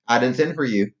 I didn't send for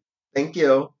you. Thank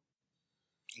you.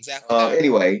 Exactly.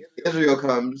 Anyway, Israel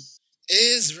comes.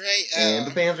 And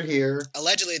the fans are here.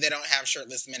 Allegedly, they don't have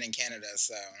shirtless men in Canada,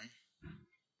 so.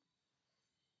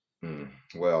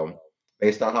 Well,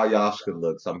 based on how Yasuka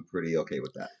looks, I'm pretty okay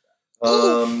with that.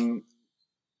 Ooh,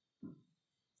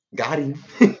 Got him.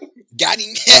 got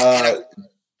him. uh,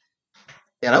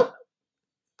 you know.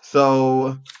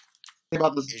 So, think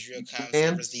about this Israel comes,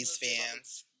 delivers fans. these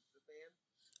fans.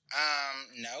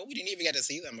 No, we didn't even get to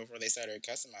see them before they started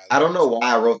customizing. I don't know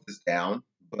why I wrote this down,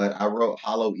 but I wrote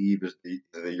Hollow Eve is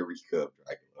the Eureka of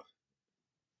Dracula.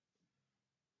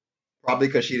 Probably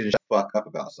because she didn't fuck up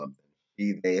about something.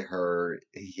 She, they, her,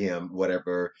 him,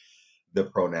 whatever the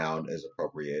pronoun is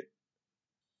appropriate.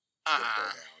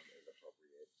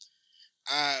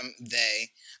 They.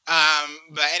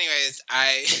 But anyways,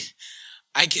 I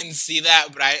can see that,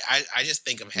 but I just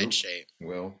think of head shape.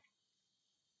 Well.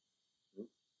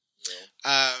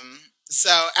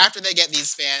 So after they get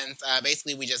these fans,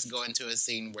 basically we just go into a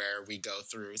scene where we go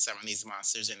through some of these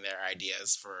monsters and their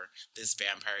ideas for this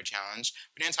vampire challenge.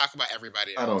 We didn't talk about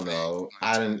everybody. I don't know.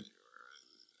 I didn't.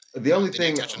 The only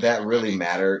thing that really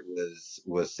mattered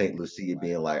was Saint Lucia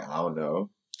being like, I don't know.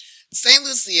 Saint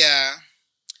Lucia.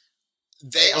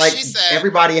 Like she said,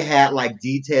 everybody had like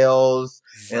details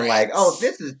and right. like, oh,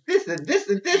 this is this and this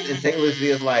and this, and Saint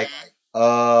Lucia's like,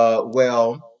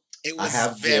 well. It was I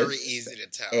have very this, easy to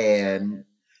tell. and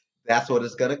that's what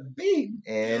it's gonna be.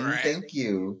 And right. Thank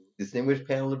you, distinguished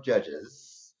panel of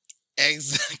judges.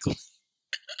 Exactly.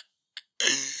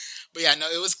 But yeah,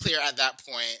 no, it was clear at that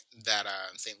point that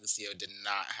St. Lucia did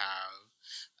not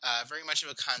have very much of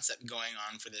a concept going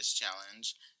on for this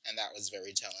challenge, and that was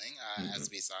very telling, as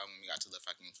we saw when we got to the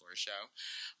fucking floor show.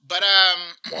 But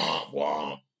wah,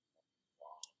 wah.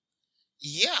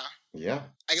 Yeah.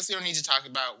 I guess we don't need to talk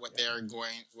about what they're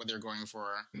going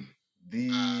for.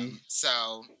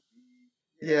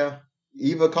 Yeah.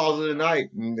 Eva calls it a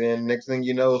night, and then next thing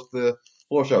you know, it's the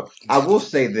floor show. I will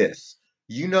say this.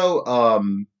 You know,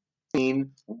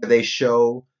 scene where they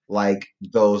show like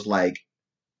those like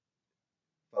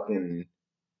fucking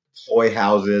toy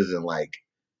houses and like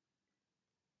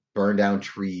burn down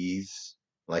trees.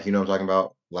 Like, you know what I'm talking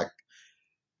about? Like,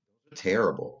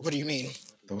 terrible. What do you mean?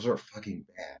 Those are fucking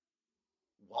bad.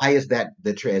 Why is that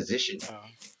the transition?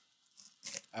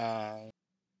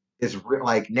 It's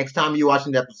like next time you watch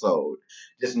an episode,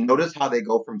 just notice how they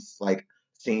go from like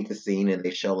scene to scene, and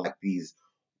they show like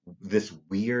this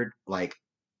weird like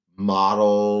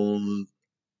model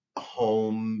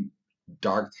home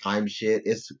dark time shit.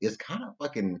 It's kind of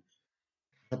fucking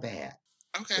bad.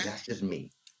 Okay, but that's just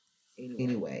me.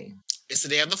 Anyway, it's the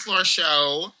day of the floor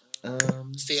show.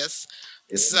 Sis.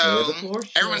 So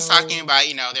everyone's talking about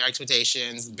their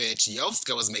expectations. Bitch,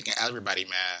 Yovska was making everybody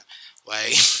mad.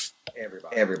 Like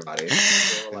everybody.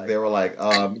 They were like,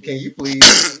 can you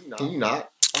please? Can you not?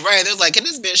 Right. They're like, can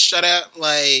this bitch shut up?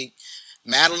 Like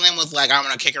Madeline was like, I'm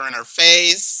gonna kick her in her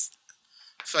face.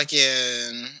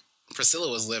 Fucking Priscilla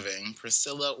was living. I'm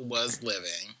Priscilla.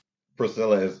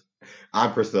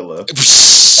 Like,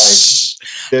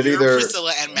 there's either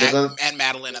Priscilla and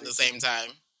Madeline at the same time.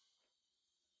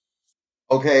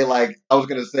 Okay, like I was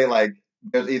gonna say, like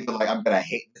there's either like I'm gonna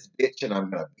hate this bitch and I'm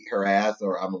gonna beat her ass,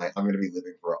 or I'm gonna be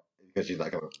living for her because she's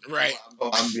like, right.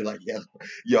 I'm gonna be like, yes,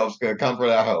 yo, I'm just gonna come for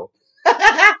that hoe.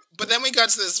 But then we got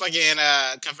to this fucking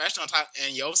confessional talk,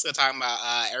 and Yovska talking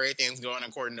about everything's going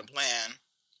according to plan.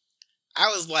 I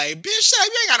was like, bitch, shut up,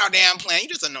 you ain't got no damn plan. You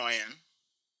just annoying.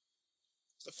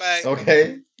 The fact.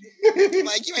 Okay.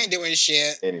 Like you ain't doing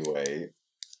shit. Anyway.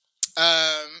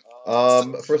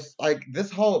 For like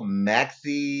this whole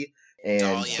Maxie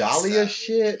and Dahlia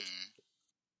shit,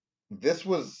 this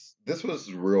was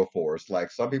real forced. Like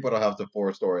some people don't have to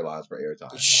force storylines for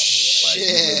airtime. Shit. Like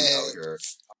really out here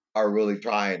are really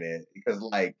trying it because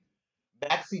like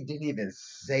Maxie didn't even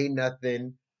say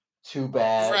nothing too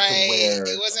bad. Right. To where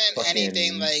it wasn't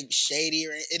anything like shady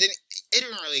or it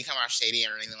didn't really come off shady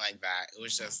or anything like that. It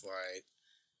was just like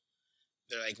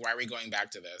they're like, why are we going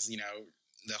back to this?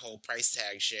 The whole price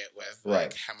tag shit with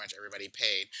like how much everybody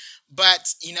paid.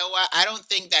 But you know what? I don't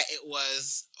think that it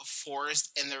was forced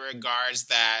in the regards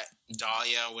that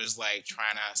Dahlia was like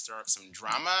trying to stir up some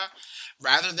drama,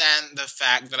 rather than the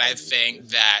fact that I think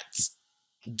that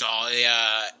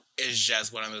Dahlia is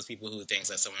just one of those people who thinks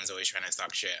that someone's always trying to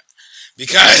talk shit.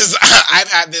 Because I've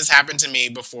had this happen to me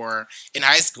before in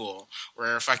high school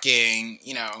where fucking,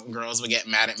 girls would get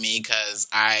mad at me because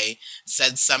I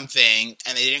said something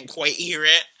and they didn't quite hear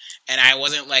it. And I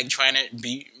wasn't like trying to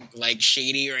be like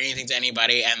shady or anything to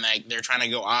anybody. And like they're trying to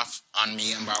go off on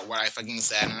me about what I fucking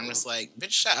said. And I'm just like,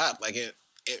 bitch, shut up. Like it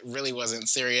really wasn't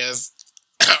serious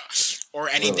or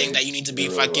anything that you need to be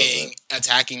fucking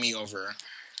attacking me over.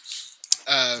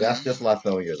 That's just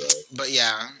Lathonia, though. But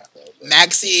yeah,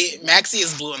 Maxie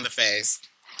is blue in the face.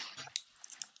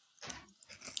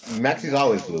 Maxie's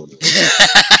always clueless.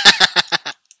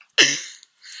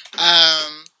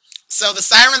 So the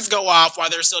sirens go off while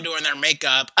they're still doing their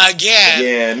makeup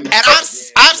again. And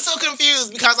I'm so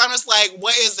confused because I'm just like,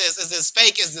 what is this? Is this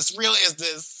fake? Is this real? Is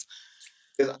this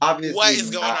It's obviously what is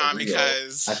going not on? real.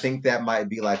 Because I think that might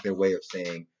be like their way of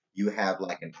saying you have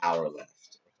like an hour left.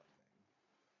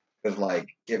 Because like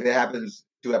if it happens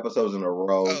 2 episodes in a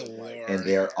row oh Lord. and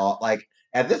they're all like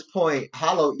at this point,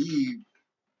 Hollow Eve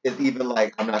is even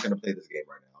like, I'm not gonna play this game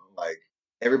right now. Like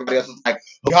everybody else is like,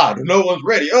 oh God, no one's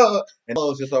ready. And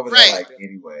Hollow's just over there like,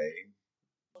 anyway.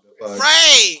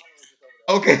 Right.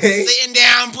 Okay. Sitting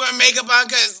down, putting makeup on,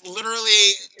 because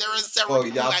literally there were several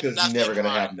people who had nothing never gonna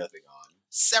on. have nothing on.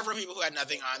 Several people who had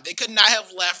nothing on. They could not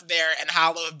have left there and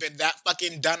Hollow have been that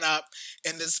fucking done up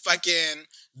in this fucking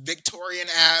Victorian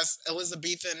ass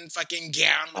Elizabethan fucking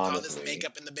gown with all this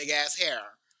makeup and the big ass hair.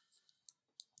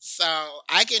 So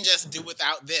I can just do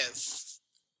without this.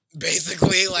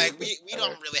 Basically, like we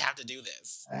don't really have to do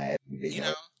this. You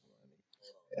know?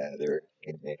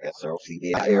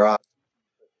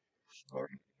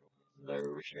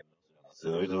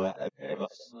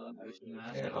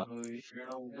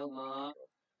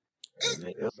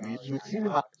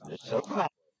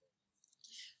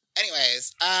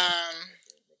 Anyways,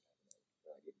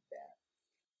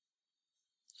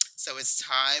 so it's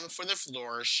time for the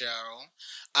floor show.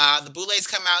 The Boulets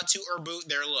come out to reboot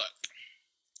their look.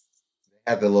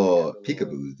 They had the little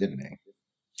peekaboos, didn't they?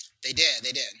 They did.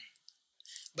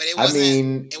 But it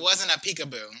wasn't. It wasn't a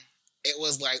peekaboo. It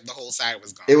was like the whole side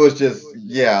was gone. It was just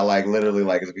like literally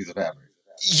like it's a piece of fabric.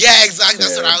 Yeah, exactly.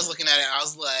 That's what I was looking at it. I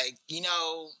was like,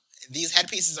 these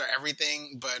headpieces are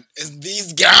everything, but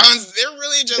these gowns, they're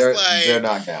really just they're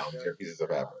not gowns. They're pieces of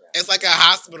fabric. It's like a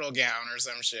hospital gown or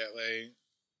some shit. Like,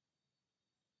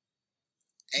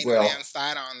 ain't no damn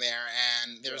side on there,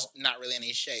 and there's not really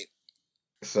any shape.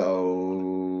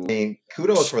 So,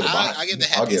 kudos for the body. I'll give the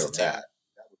headpiece them that.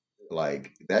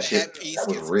 Like, that shit, that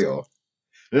was real.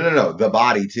 No, the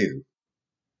body too.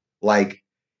 Like,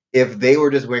 if they were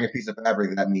just wearing a piece of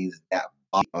fabric, that means that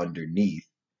body underneath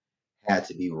had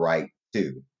to be right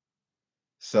too.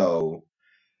 So,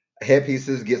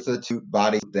 headpieces gets a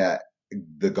body that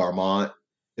the garment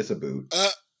is a boot.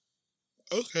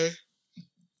 Okay.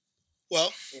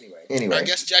 Well, anyway, our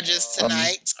guest judges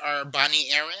tonight are Bonnie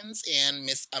Aarons and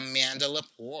Miss Amanda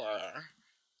Lepore.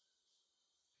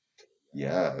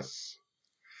 Yes.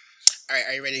 All right,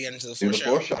 are you ready to get into the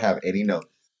floor show? Have any notes?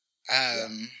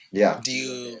 Yeah. Do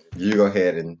you? You go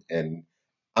ahead and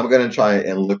I'm gonna try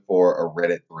and look for a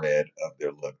Reddit thread of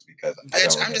their looks because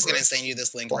I'm just gonna send you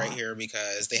this link right here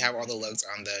because they have all the looks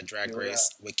on the Drag Race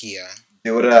Wikia.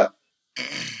 Do it up.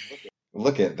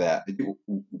 Look at that.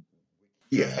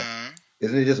 Yeah. Uh-huh.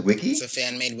 Isn't it just Wiki? It's a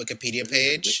fan-made Wikipedia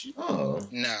page. Oh.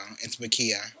 No, it's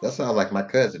Wikia. That sounds like my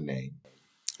cousin name.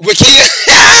 Wikia!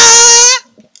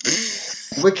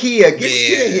 Wikia, get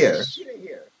in here.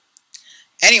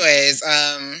 Anyways,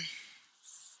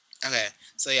 okay.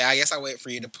 So yeah, I guess I'll wait for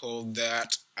you to pull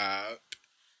that up.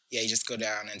 Yeah, you just go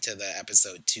down into the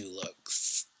episode 2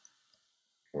 looks.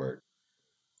 Word.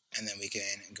 And then we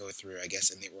can go through, I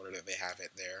guess, in the order that they have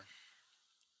it there.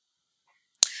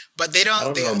 But they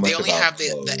don't. They only have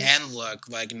the end look,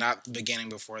 like not the beginning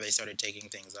before they started taking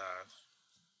things off.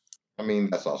 I mean,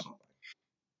 that's awesome.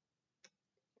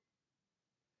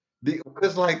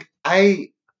 Because, like,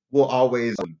 I will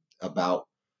always about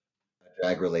a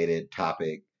drag-related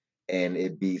topic, and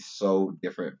it'd be so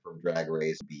different from Drag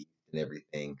Race and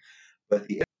everything. But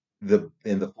the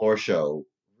floor show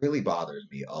really bothers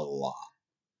me a lot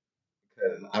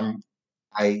because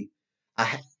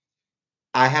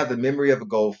I have the memory of a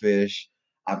goldfish.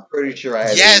 I'm pretty sure I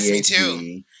have ADHD. Me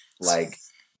too. Like,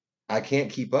 I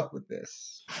can't keep up with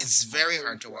this. It's very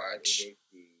hard to watch.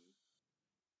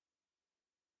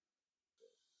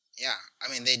 Yeah, I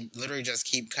mean, they literally just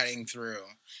keep cutting through.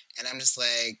 And I'm just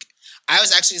like, I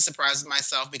was actually surprised with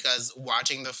myself because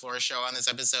watching the floor show on this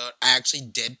episode, I actually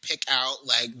did pick out,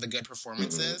 like, the good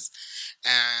performances.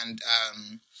 Mm-hmm. And,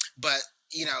 but,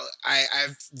 I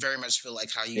very much feel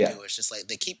like how you do. It's just like,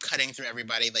 they keep cutting through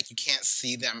everybody. Like, you can't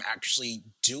see them actually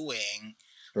doing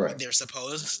what they're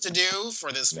supposed to do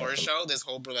for this floor show, this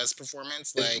whole burlesque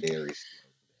performance. Like,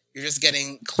 you're just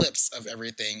getting clips of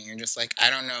everything. And you're just like, I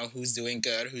don't know who's doing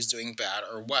good, who's doing bad,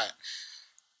 or what.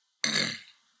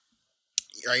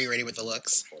 Are you ready with the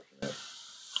looks?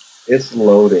 It's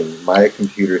loading. My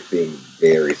computer's being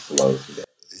very slow today.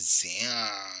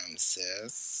 Zam,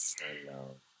 sis. I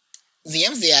know.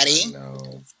 Zam, zaddy. I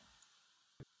know.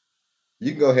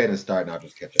 You can go ahead and start and I'll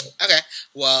just catch up. Okay.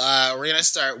 Well, we're going to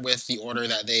start with the order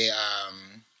that they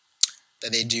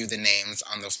do the names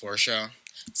on the floor show.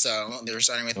 So they were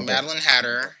starting with Okay. Madeline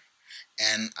Hatter,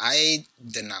 and I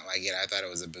did not like it. I thought it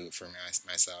was a boot for me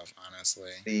myself,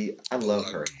 honestly. See, I The love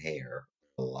her look. hair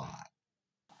a lot.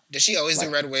 Did she always do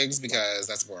Like, red wigs? Because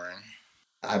that's boring.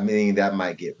 I mean, that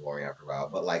might get boring after a while,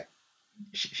 but like,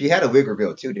 she had a wig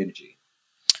reveal too, didn't she?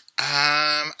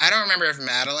 I don't remember if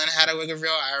Madeline had a wig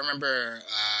reveal. I remember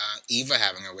Eva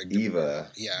having a wig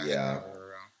Eva, Yeah, having yeah. a wig reveal.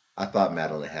 I thought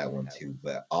Madeline had one too,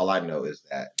 but all I know is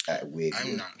that that wig I'm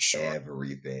was not sure.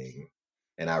 everything,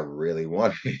 and I really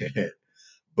wanted it.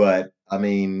 But I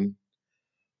mean,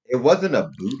 it wasn't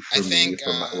a boot I for me think.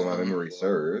 from what my memory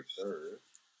serves.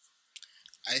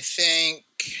 I think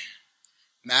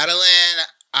Madeline.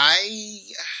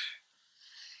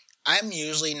 I'm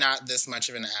usually not this much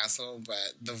of an asshole,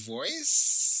 but the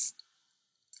voice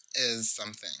is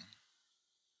something.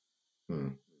 Hmm.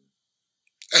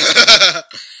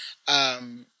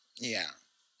 Yeah.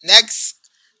 Next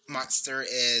monster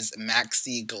is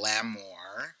Maxi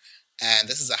Glamour. And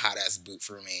this is a hot ass boot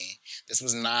for me. This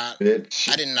was not. Bitch,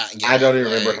 I did not get I don't it.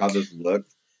 even remember how Like, this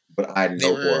looked, but I they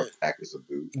know for a were fact it's a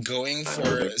boot. going I know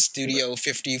for that. Studio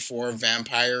 54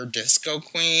 Vampire Disco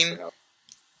Queen.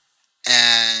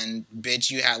 And bitch,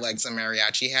 you had like some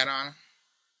mariachi hat on.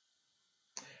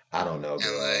 I don't know, And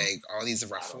girl. like all these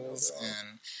ruffles.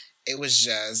 And it was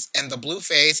just. And the blue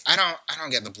face. I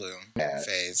don't get the blue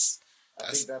face.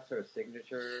 I think that's her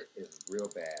signature is real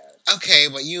bad. Okay,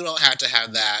 but you don't have to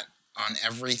have that on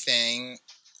everything.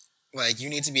 Like, you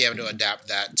need to be able to adapt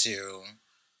that to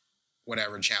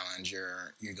whatever challenge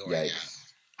you're going Yikes.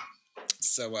 at.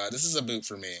 So this is a boot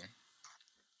for me.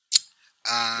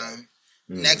 Mm.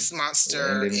 Next monster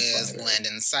Landon is Cider.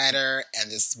 Landon Cider, and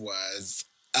this was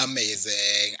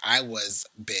amazing. I was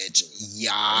bitch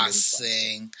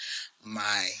yassing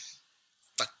my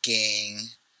fucking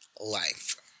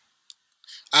life.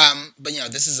 But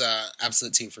this is a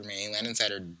absolute toot for me. Landon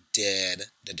Cider did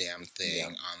the damn thing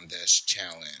on this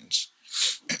challenge.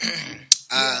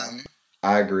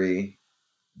 I agree.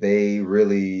 They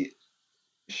really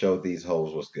showed these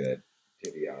hoes was good,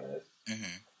 to be honest.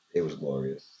 It was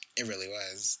glorious. It really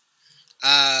was.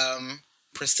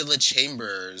 Priscilla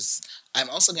Chambers. I'm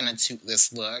also gonna toot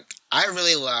this look. I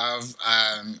really love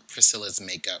Priscilla's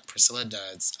makeup. Priscilla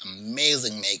does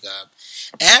amazing makeup,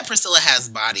 and Priscilla has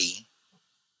body.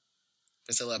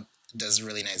 Priscilla does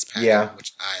really nice pattern,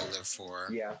 which I live for.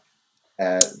 Yeah.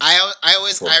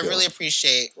 I really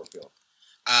appreciate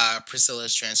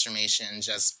Priscilla's transformation,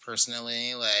 just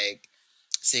personally, like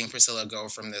seeing Priscilla go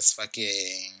from this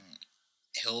fucking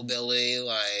hillbilly,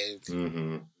 like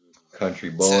country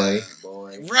boy,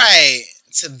 right,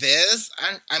 to this.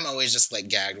 I'm always just like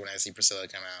gagged when I see Priscilla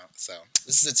come out. So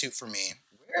this is a toot for me.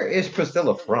 Where is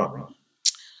Priscilla from?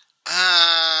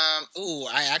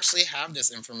 I actually have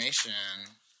this information.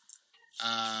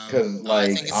 Because,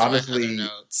 like, honestly,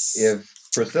 if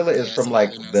Priscilla is from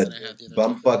like the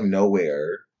bumfuck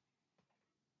nowhere,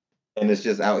 and it's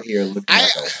just out here looking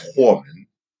like a woman.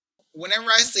 Whenever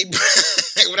I see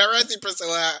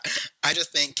Priscilla, I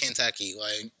just think Kentucky.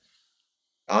 Like,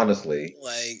 honestly,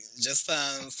 like just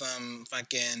some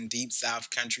fucking deep South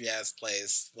country ass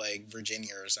place, like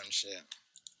Virginia or some shit.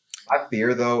 My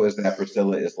fear though is that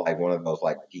Priscilla is like one of those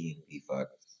like P fucks.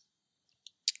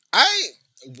 I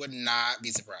would not be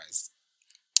surprised.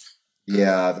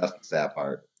 Yeah, that's the sad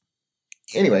part.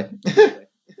 Anyway.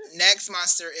 Next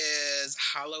monster is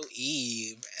Hollow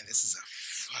Eve, and this is a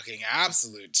fucking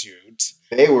absolute toot.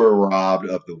 They were robbed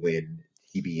of the win,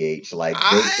 TBH. Like,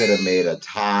 they could have made a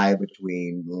tie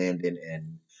between Landon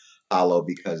and Hollow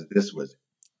because this was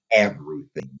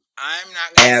everything. I'm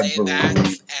not going to say that,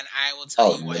 and I will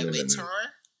tell you why later.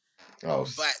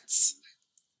 But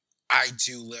I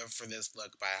do live for this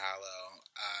look by Hollow,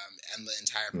 and the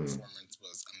entire performance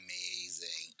was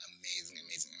amazing.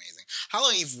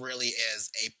 Hollow Eve really is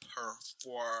a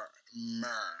performer,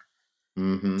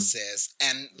 sis.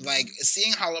 And like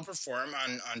seeing Hollow perform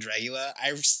on Dragula,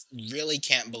 I really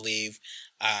can't believe,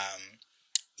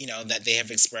 that they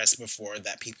have expressed before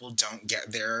that people don't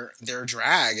get their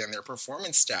drag and their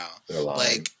performance style.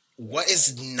 Like, what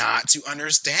is not to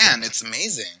understand? It's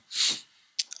amazing.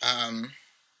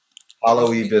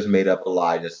 Hollow Eve just made up a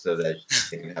lie just so that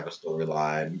she didn't have a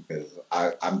storyline because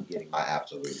I'm getting my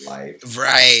absolute life.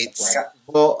 Right.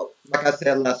 Like I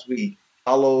said last week,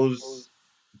 Hollow's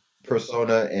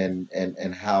persona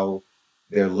and how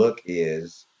their look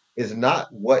is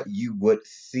not what you would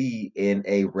see in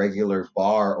a regular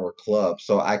bar or club.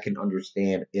 So I can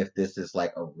understand if this is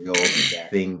like a real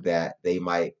thing that they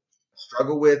might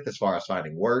struggle with as far as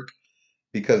finding work.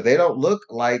 Because they don't look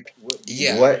like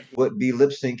what would be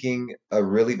lip syncing a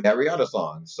really bad Rihanna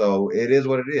song. So it is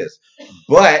what it is.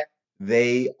 But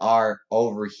they are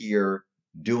over here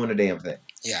doing a damn thing.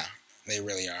 Yeah, they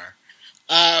really are.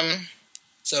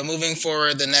 So moving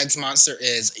forward, the next monster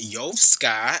is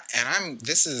Yovska, and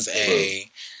this is a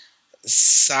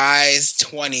size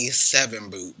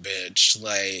 27 boot, bitch.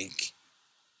 Like,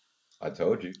 I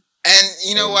told you. and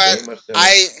you know what?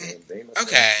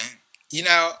 Okay, you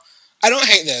know, I don't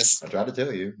hate this. I tried to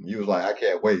tell you. You was like, I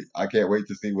can't wait. I can't wait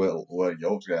to see what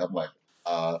Yoke's got. I'm like,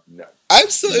 no. I'm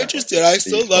so interested. I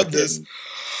still love this.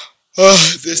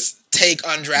 This take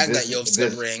on drag that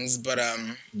Yovska brings, but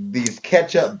these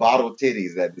ketchup bottle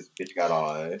titties that this bitch got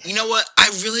on. You know what? I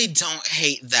really don't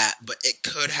hate that, but it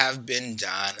could have been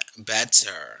done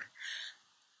better.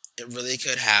 It really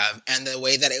could have, and the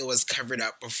way that it was covered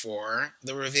up before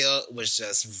the reveal was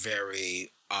just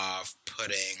very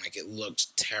off-putting. Like, it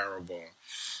looked terrible.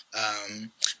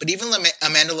 But even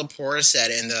Amanda Lepore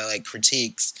said in the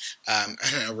critiques, I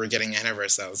don't know, we're getting ahead of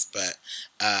ourselves, but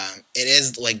it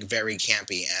is very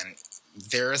campy, and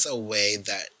there is a way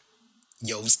that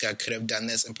Yovska could have done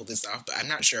this and pulled this off, but I'm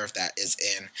not sure if that is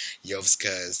in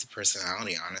Yovska's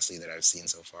personality, honestly, that I've seen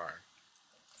so far.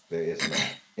 There is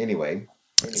not. Anyway.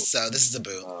 So this is the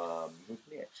boot.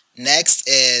 Next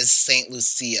is Saint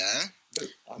Lucia.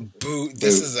 Boot.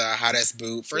 This is a hottest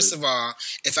boot. First of all,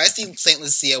 if I see Saint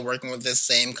Lucia working with this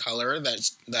same color that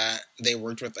they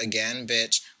worked with again,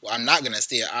 bitch, well, I'm not gonna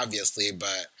see it, obviously,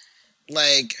 but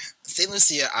Saint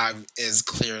Lucia is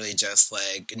clearly just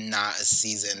not a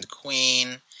seasoned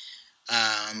queen.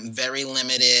 Very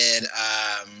limited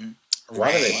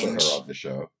Why range. did they put her on the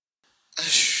show?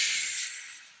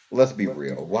 Let's be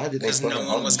real. Why did they put her on the show? Because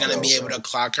no one was gonna be able to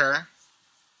clock her.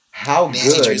 How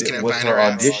good was her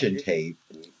audition tape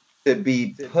to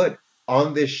be put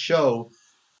on this show?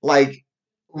 Look,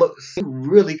 you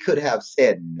really could have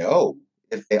said no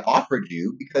if they offered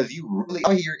you, because you really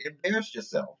out here embarrassed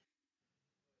yourself.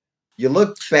 You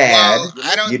look bad. Well,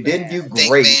 I don't you didn't do think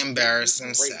great. they embarrassed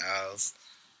themselves.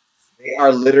 They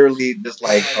are literally just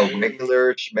like a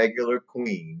regular schmegular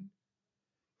queen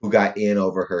who got in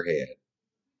over her head.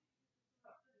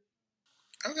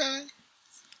 Okay.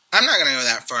 I'm not gonna go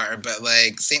that far, but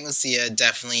Saint Lucia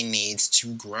definitely needs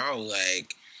to grow.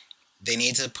 They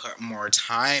need to put more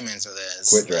time into this.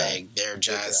 Quit drag. They're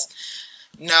just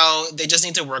no. They just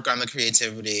need to work on the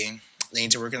creativity. They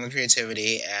need to work on the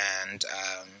creativity, and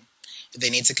they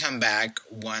need to come back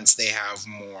once they have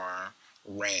more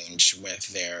range with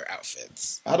their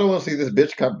outfits. I don't want to see this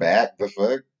bitch come back. The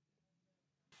fuck.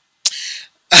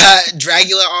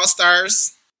 Dragula All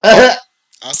Stars.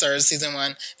 All Stars Season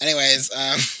 1. Anyways,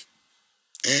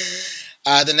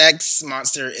 the next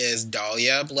monster is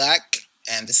Dahlia Black,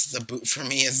 and this is a boot for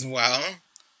me as well.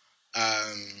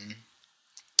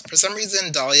 For some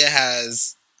reason, Dahlia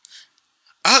has...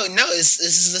 Oh, no, this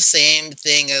is the same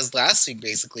thing as last week,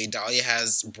 basically. Dahlia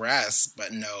has breasts,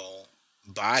 but no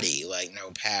body, no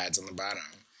pads on the bottom.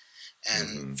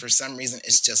 And for some reason,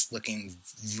 it's just looking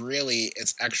really...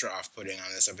 It's extra off-putting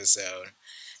on this episode.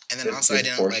 And then also, I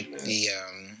didn't like the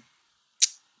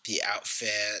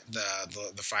outfit,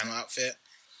 the final outfit,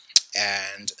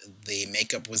 and the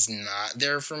makeup was not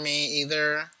there for me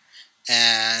either.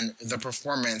 And the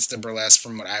performance, the burlesque,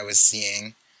 from what I was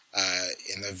seeing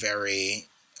in the very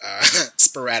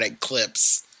sporadic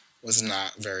clips, was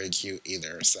not very cute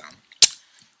either. So,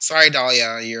 sorry,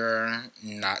 Dahlia, you're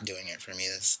not doing it for me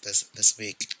this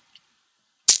week.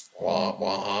 Womp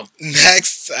womp.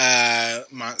 Next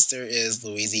monster is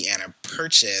Louisiana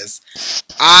Purchase.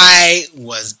 I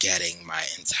was getting my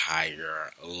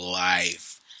entire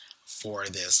life for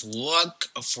this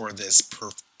look, for this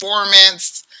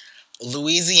performance.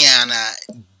 Louisiana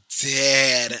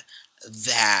did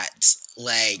that.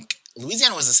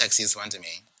 Louisiana was the sexiest one to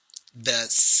me. The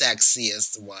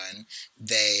sexiest one.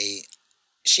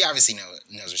 She obviously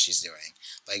knows what she's doing.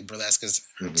 Burlesque is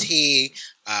her tea,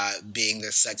 being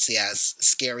the sexy ass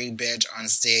scary bitch on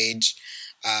stage.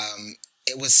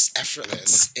 It was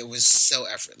effortless. It was so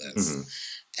effortless.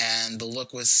 And the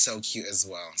look was so cute as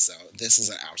well. So this is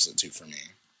an absolute 2 for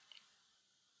me.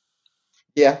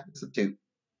 Yeah, it's a 2.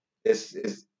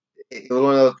 It was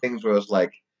one of those things where it's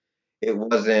it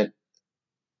wasn't,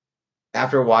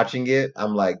 after watching it,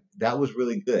 I'm like, that was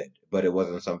really good, but it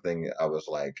wasn't something I was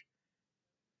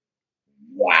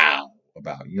wow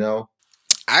about,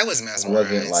 I was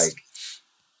mesmerized. It wasn't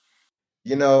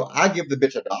I give the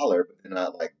bitch $1, but then I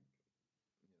walk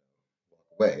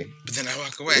away. But then I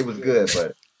walk away. It was good,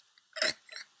 but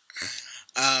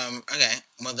okay.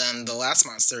 Well, then the last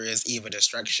monster is Eva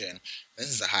Destruction. This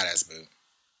is a hot ass boot.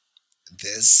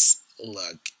 This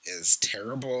look is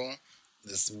terrible.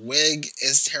 This wig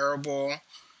is terrible.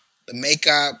 The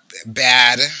makeup,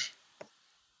 bad.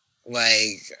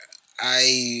 Like,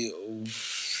 I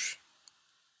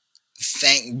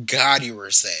thank God you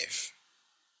were safe.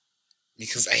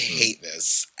 Because I hate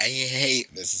this. I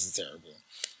hate this. This is terrible.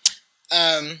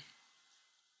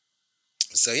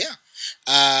 So yeah.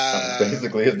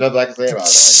 Basically, there's nothing I can say about it.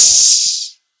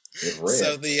 It's red.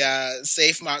 So the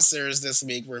safe monsters this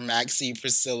week were Maxie,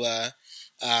 Priscilla,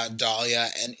 Dahlia,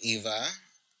 and Eva.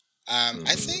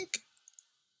 I think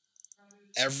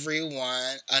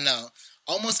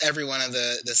almost every one of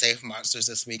the safe monsters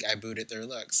this week I booted their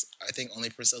looks. I think only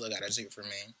Priscilla got a toot for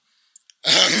me.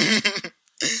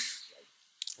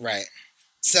 Right.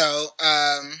 So,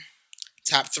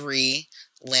 top 3,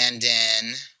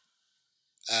 Landon,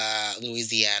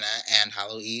 Louisiana, and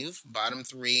Hollow Eve. Bottom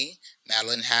 3,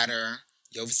 Madeline Hatter,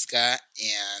 Yovska,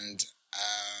 and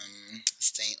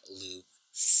St.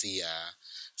 Lucia.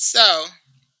 So,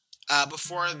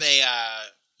 before they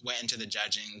went into the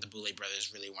judging, the Boulay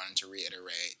brothers really wanted to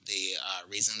reiterate the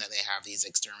reason that they have these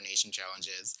extermination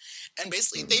challenges. And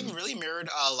basically, they really mirrored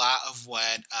a lot of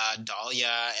what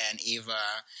Dahlia and Eva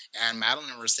and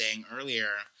Madeline were saying earlier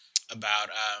about,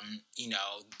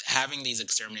 having these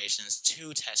exterminations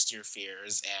to test your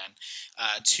fears and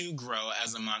to grow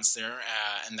as a monster,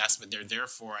 and that's what they're there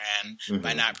for. And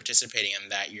by not participating in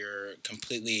that, you're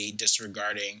completely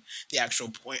disregarding the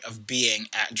actual point of being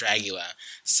at Dragula.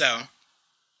 So,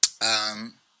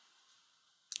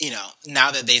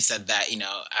 now that they've said that,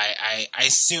 I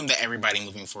assume that everybody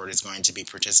moving forward is going to be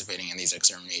participating in these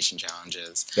extermination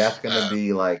challenges. That's going to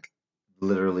be like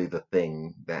literally the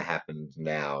thing that happens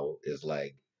now is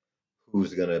like,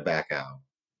 who's going to back out?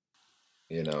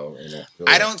 And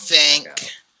I don't think.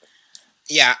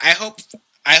 Yeah, I hope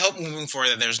moving forward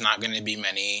that there's not going to be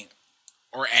many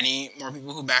or any more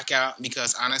people who back out,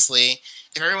 because honestly,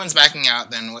 if everyone's backing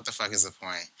out, then what the fuck is the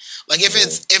point? Like,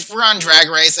 if we're on Drag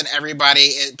Race and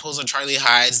everybody pulls a Charlie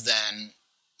Hides, then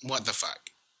what the fuck?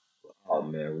 Oh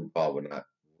man, RuPaul would not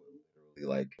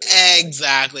like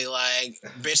exactly like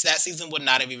bitch. That season would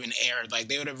not have even aired. Like,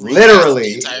 they would have literally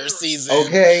the entire season,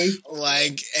 okay,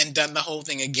 like, and done the whole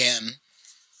thing again.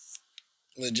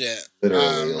 Legit.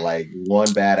 Literally, like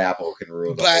one bad apple can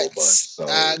ruin the whole bunch. So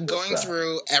going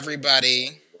through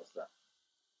everybody.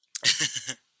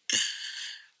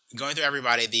 Going through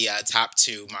everybody, the top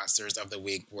 2 monsters of the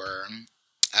week were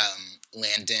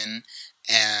Landon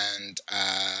and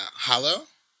Hollow.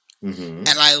 And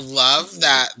I love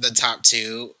that the top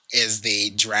 2 is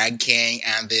the drag king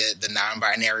and the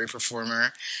non-binary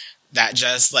performer. That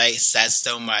just like says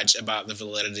so much about the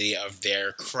validity of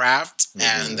their craft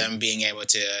and them being able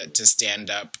to stand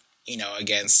up,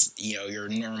 against, your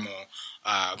normal,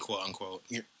 quote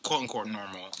unquote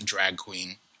normal drag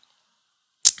queen.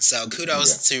 So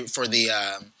kudos for the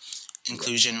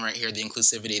inclusion right here, the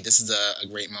inclusivity. This is a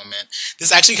great moment.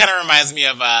 This actually kind of reminds me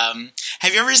of,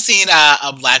 have you ever seen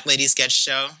a Black Lady sketch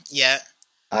show yet?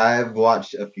 I've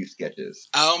watched a few sketches.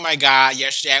 Oh my god!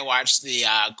 Yesterday I watched the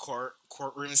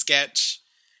courtroom sketch,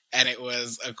 and it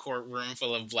was a courtroom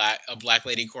full of a black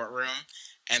lady courtroom,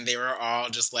 and they were all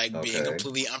just like being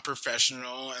completely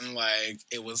unprofessional, and like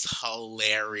it was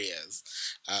hilarious.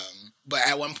 But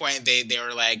at one point they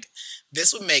were like,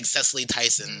 "This would make Cecily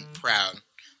Tyson proud."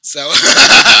 So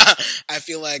I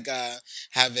feel like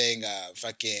having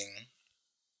fucking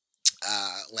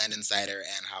Landon Cider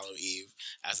and Hollow Eve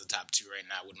as the top 2 right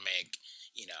now would make,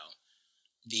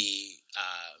 the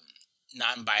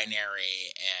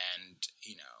non-binary and,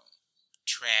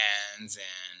 trans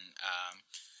and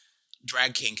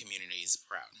drag king communities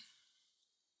proud.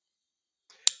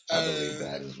 I believe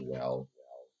that as well.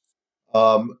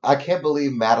 I can't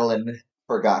believe Madeline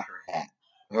forgot her hat.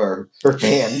 Her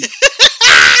hand.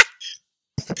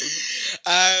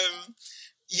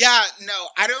 Yeah, no,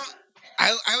 I don't.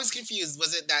 I was confused.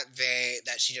 Was it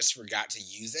that she just forgot to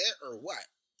use it, or what?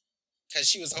 Because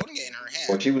she was holding it in her hand.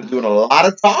 Well, she was doing a lot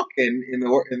of talking in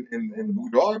the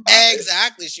boudoir.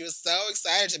 Exactly. She was so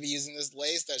excited to be using this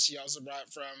lace that she also brought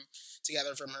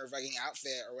together from her fucking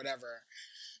outfit or whatever,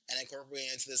 and incorporating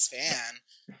it into this fan.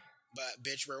 But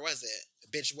bitch, where was it?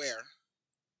 Bitch, where?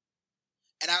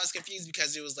 And I was confused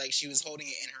because it was like she was holding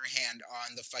it in her hand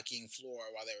on the fucking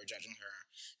floor while they were judging her,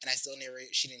 and I still never.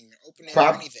 She didn't even open it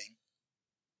or anything.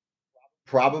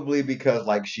 Probably because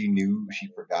like she knew she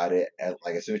forgot it.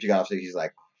 Like as soon as she got off stage, she's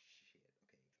like,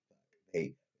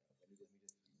 "Hey,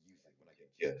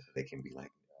 they can be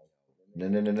like, no.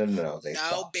 No,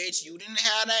 bitch, you didn't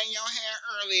have that in your hair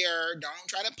earlier. Don't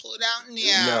try to pull it out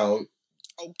now. No.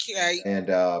 Okay. And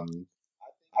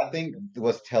I think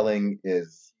what's telling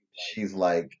is she's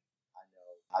like,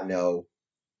 I know.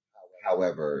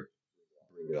 However,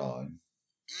 bring it on.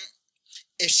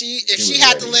 If she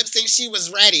had the lip sync, she was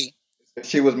ready.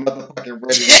 She was motherfucking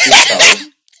ready to do so.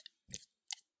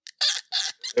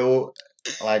 It will,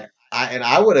 like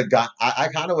I would have got I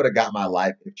kind of would have got my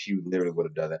life if she literally would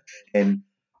have done that. And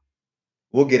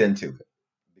we'll get into it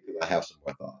because I have some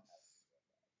more thoughts.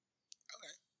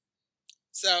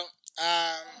 So,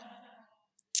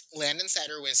 Landon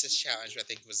Cider wins his challenge, which I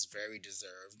think was very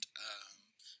deserved.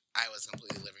 I was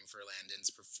completely living for Landon's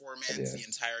performance the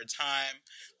entire time.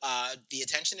 The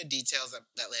attention to details that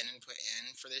Landon put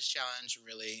in for this challenge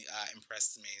really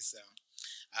impressed me. So,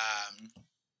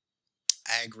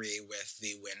 I agree with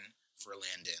the win for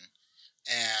Landon.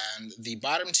 And the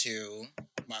bottom two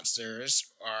monsters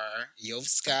are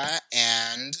Yovska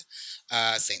and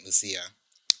St. Lucia.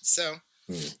 So,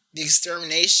 the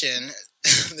extermination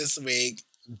this week,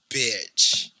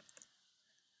 bitch.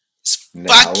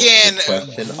 Now, Fucking the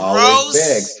question always gross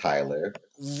begs, Tyler.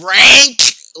 rank.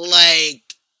 Like,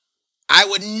 I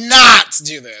would not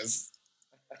do this.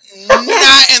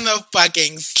 Not in the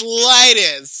fucking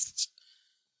slightest.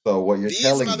 So what you're These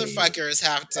telling me? motherfuckers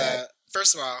have to.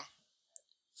 First of all,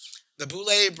 the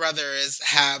Boulay brothers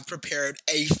have prepared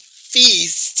a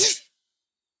feast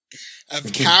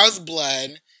of cow's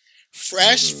blood,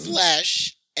 fresh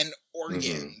flesh, and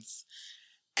organs.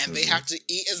 And they have to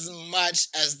eat as much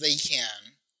as they can.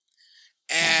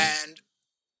 And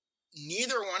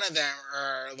neither one of them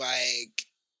are, like,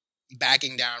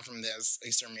 backing down from this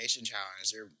extermination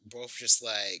challenge. They're both just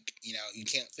like, you know, you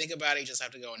can't think about it, you just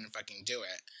have to go in and fucking do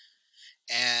it.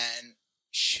 And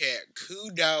shit,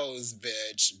 kudos,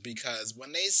 bitch, because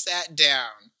when they sat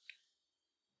down,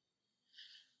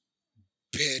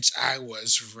 bitch, I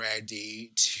was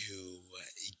ready to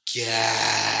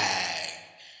gag.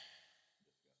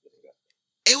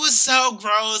 It was so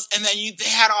gross, and then they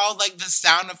had all, like, the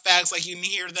sound effects, like, you can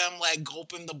hear them, like,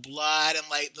 gulping the blood, and,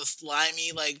 like, the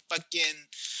slimy, like, fucking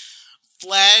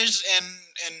flesh,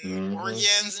 and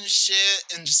organs, and shit,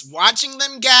 and just watching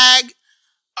them gag,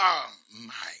 oh,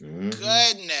 my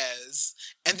goodness.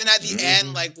 And then at the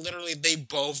end, like, literally, they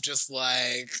both just,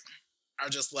 like, are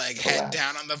just, like, head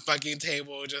down on the fucking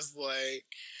table, just, like,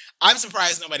 I'm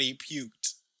surprised nobody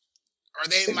puked. Or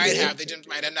they might have, they just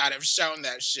might have not have shown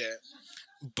that shit.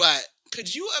 But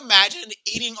could you imagine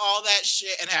eating all that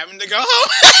shit and having to go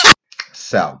home?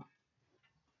 So,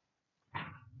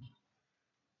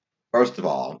 first of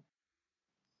all,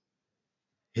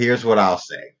 here's what I'll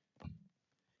say.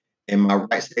 In my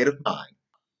right state of mind,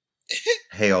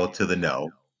 hail to the no.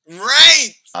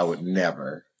 Right! I would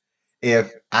never.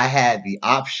 If I had the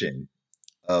option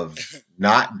of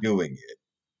not doing it,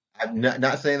 I'm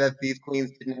not saying that these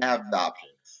queens didn't have the option,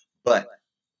 but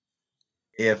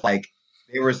if, like,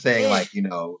 they were saying, like, you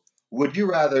know, would you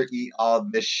rather eat all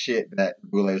this shit that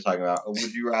Boulay is talking about, or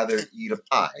would you rather eat a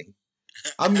pie?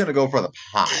 I'm going to go for the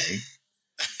pie,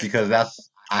 because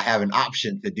I have an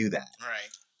option to do that. Right.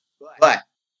 But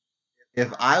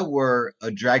if I were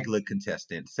a Dragula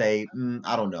contestant, say,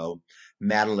 I don't know,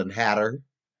 Madeline Hatter,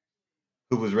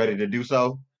 who was ready to do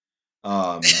so,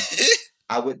 I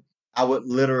would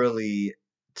literally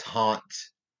taunt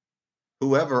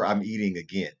whoever I'm eating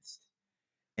against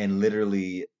and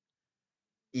literally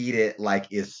eat it like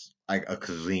it's like a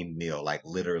cuisine meal. Like,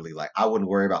 literally, like, I wouldn't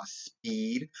worry about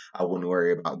speed. I wouldn't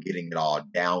worry about getting it all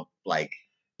down, like,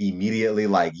 immediately.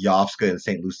 Like, Yovska and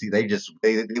St. Lucie, they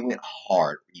went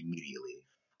hard immediately.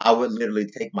 I would literally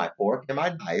take my fork and my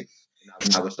knife,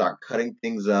 and I would start cutting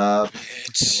things up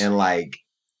and, like,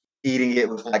 eating it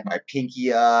with, like, my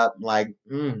pinky up. Like,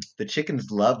 the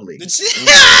chicken's lovely.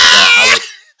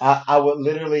 I would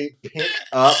literally pick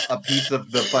up a piece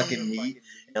of the fucking meat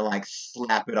and, like,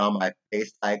 slap it on my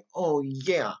face, like, oh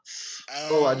yeah,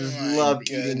 I just love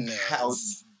eating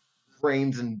cow's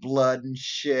brains and blood and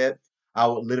shit. I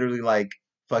would literally, like,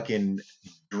 fucking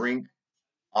drink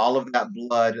all of that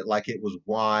blood like it was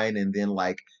wine, and then,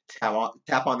 like, tap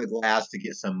on the glass to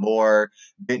get some more.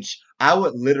 Bitch, I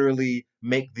would literally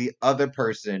make the other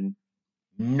person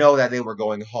know that they were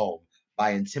going home by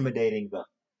intimidating the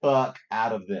fuck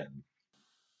out of them.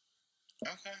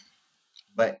 Okay.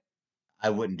 But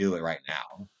I wouldn't do it right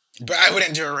now. But I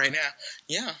wouldn't do it right now.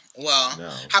 Yeah. Well,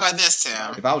 No. How about this,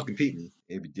 Tim? If I was competing,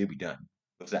 it'd be done.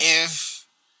 What's that?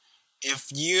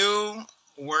 If you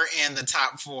were in the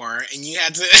top 4 and you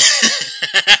had to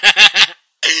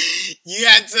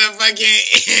fucking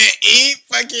eat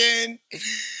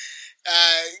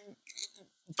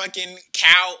fucking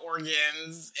cow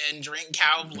organs and drink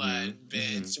cow blood,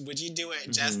 bitch, would you do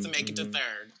it just to make it to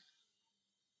 3rd?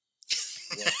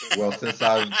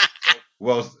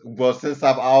 Since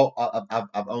I've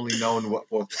only known what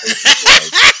 4th place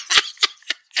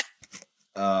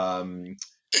was.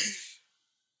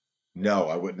 No,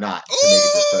 I would not to make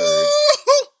it the third.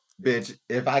 Ooh! Bitch,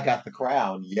 if I got the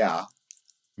crown, yeah.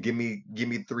 Give me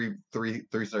three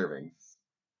servings.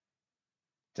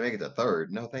 To make it the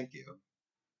third, no thank you.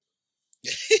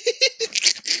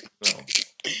 No.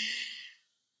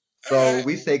 So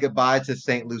we say goodbye to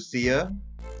Saint Lucia.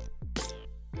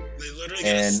 They literally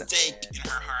got a stake in her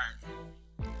heart.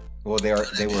 Well, they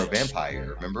were a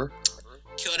vampire, remember?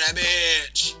 Kill that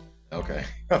bitch. Okay.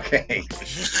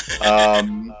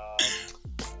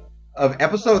 Of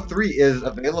episode 3 is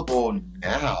available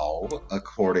now,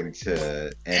 according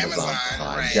to Amazon.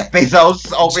 Right. Jeff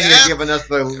Bezos over here giving us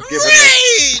the.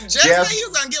 Jeff said he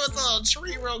was gonna give us a little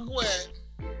treat real quick.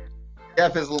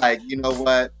 Jeff is like, you know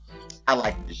what? I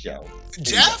like the show.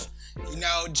 Jeff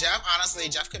honestly,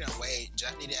 Jeff couldn't wait.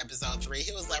 Jeff needed episode 3.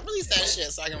 He was like, release that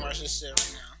shit so I can watch this shit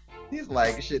right now. He's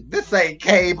like, shit, this ain't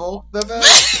cable. They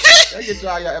get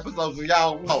y'all your episodes of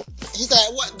y'all want. He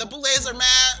said, what? The Boulets are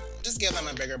mad? Just give them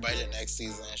a bigger budget next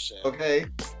season and shit. Okay.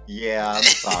 Yeah, I'm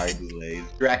sorry, Boulets.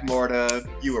 Drakmorta,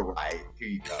 you were right. Here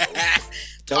you go.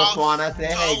 Tell Swan I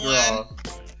said, hey, girl.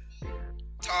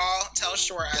 Tell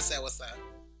Short I said, what's up?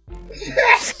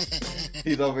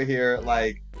 He's over here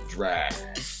like, Drak,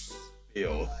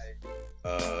 filth.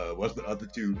 What's the other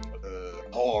two?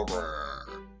 Horror.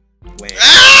 When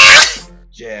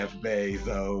Jeff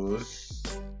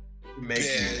Bezos makes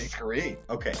me scream.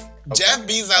 Okay. Jeff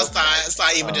Bezos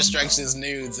saw even Destruction's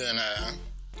nudes and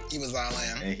he was all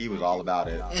in. And he was all about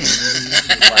it.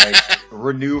 Like,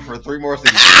 renew for 3 more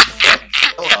seasons.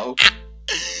 Hello.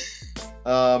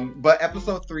 But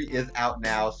episode 3 is out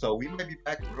now, so we might be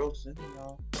back real soon,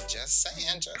 y'all. Just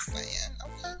saying.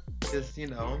 Okay. Just,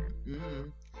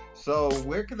 So,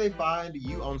 where can they find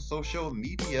you on social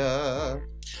media?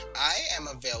 I am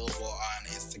available on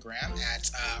Instagram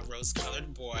at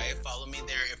RoseColoredBoy. Follow me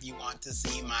there if you want to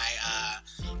see my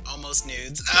almost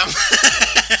nudes.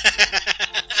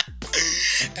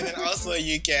 And then also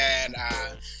you can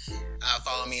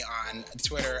follow me on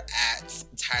Twitter at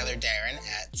Tyler Darren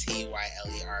at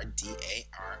TYLERDARON.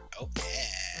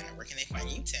 Where can they find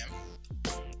you, Tim?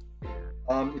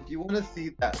 If you want to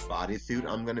see that bodysuit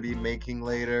I'm going to be making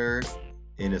later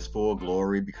in its full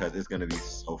glory, because it's going to be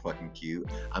so fucking cute,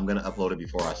 I'm going to upload it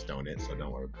before I stone it, so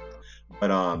don't worry about it.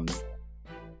 But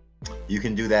you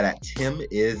can do that at Tim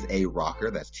is a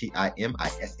Rocker. That's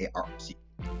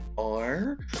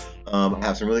TIMISARCR. I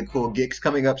have some really cool gigs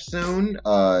coming up soon,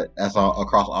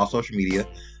 across all social media.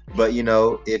 But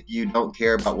if you don't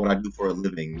care about what I do for a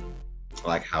living,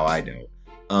 like how I don't,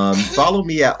 follow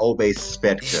me at Obey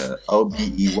Spedka,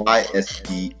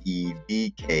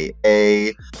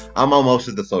 OBEYSPEDKA. I'm on most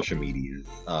of the social medias.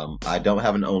 I don't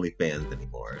have an OnlyFans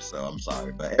anymore, so I'm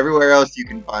sorry. But everywhere else, you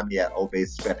can find me at Obey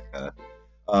Spedka.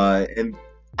 And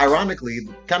ironically,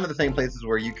 kind of the same places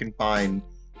where you can find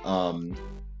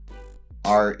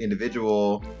our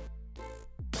individual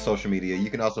social media,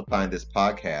 you can also find this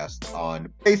podcast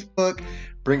on Facebook.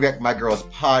 Bring Back My Girls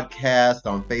podcast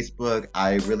on Facebook.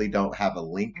 I really don't have a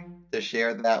link to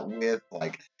share that with.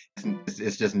 Like,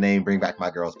 it's just named Bring Back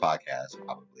My Girls podcast,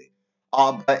 probably.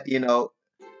 But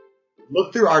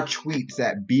look through our tweets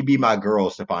at BB My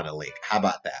Girls to find a link. How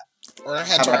about that? Or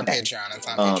head to our Patreon. It's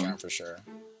on Patreon for sure.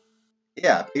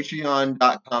 Yeah,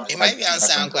 patreon.com. It might be on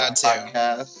SoundCloud too.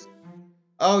 Podcast.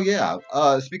 Oh yeah.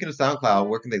 Speaking of SoundCloud,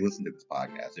 where can they listen to this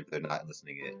podcast if they're not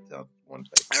listening it to one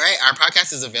place? All right, our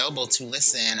podcast is available to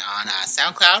listen on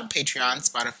SoundCloud, Patreon,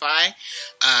 Spotify,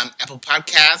 Apple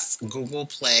Podcasts, Google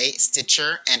Play,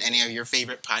 Stitcher, and any of your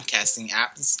favorite podcasting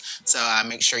apps. So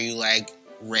make sure you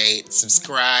rate,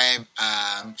 subscribe,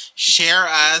 share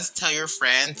us, tell your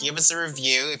friends, give us a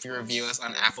review if you review us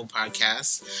on Apple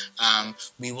Podcasts.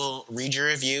 We will read your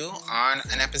review on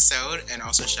an episode and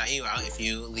also shout you out if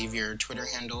you leave your Twitter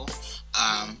handle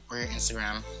or your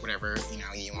Instagram, whatever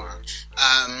you want.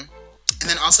 And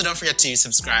then also don't forget to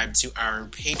subscribe to our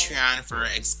Patreon for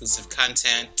exclusive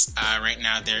content. Right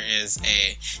now there is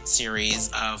a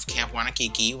series of Camp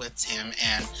Wanakiki with Tim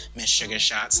and Miss Sugar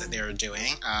Shots that they're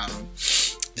doing.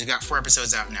 They've got 4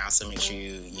 episodes out now, so make sure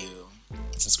you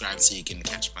subscribe so you can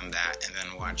catch up on that and then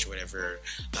watch whatever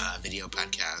video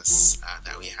podcasts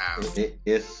that we have.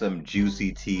 It's some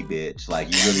juicy tea, bitch.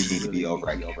 Like, you really need to be over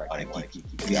at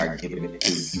Wanakiki. We are giving it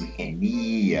to you,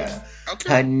 honey. Okay.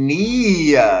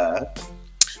 Honey.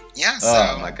 Yeah,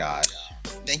 so. Oh my god.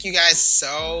 Thank you guys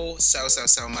so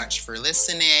much for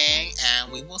listening,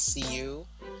 and we will see you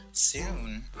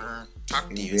soon, or talk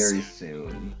to you very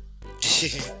soon.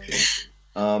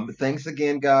 Thanks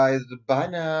again, guys. Bye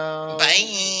now.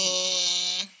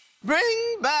 Bye.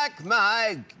 Bring back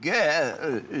my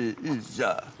girls.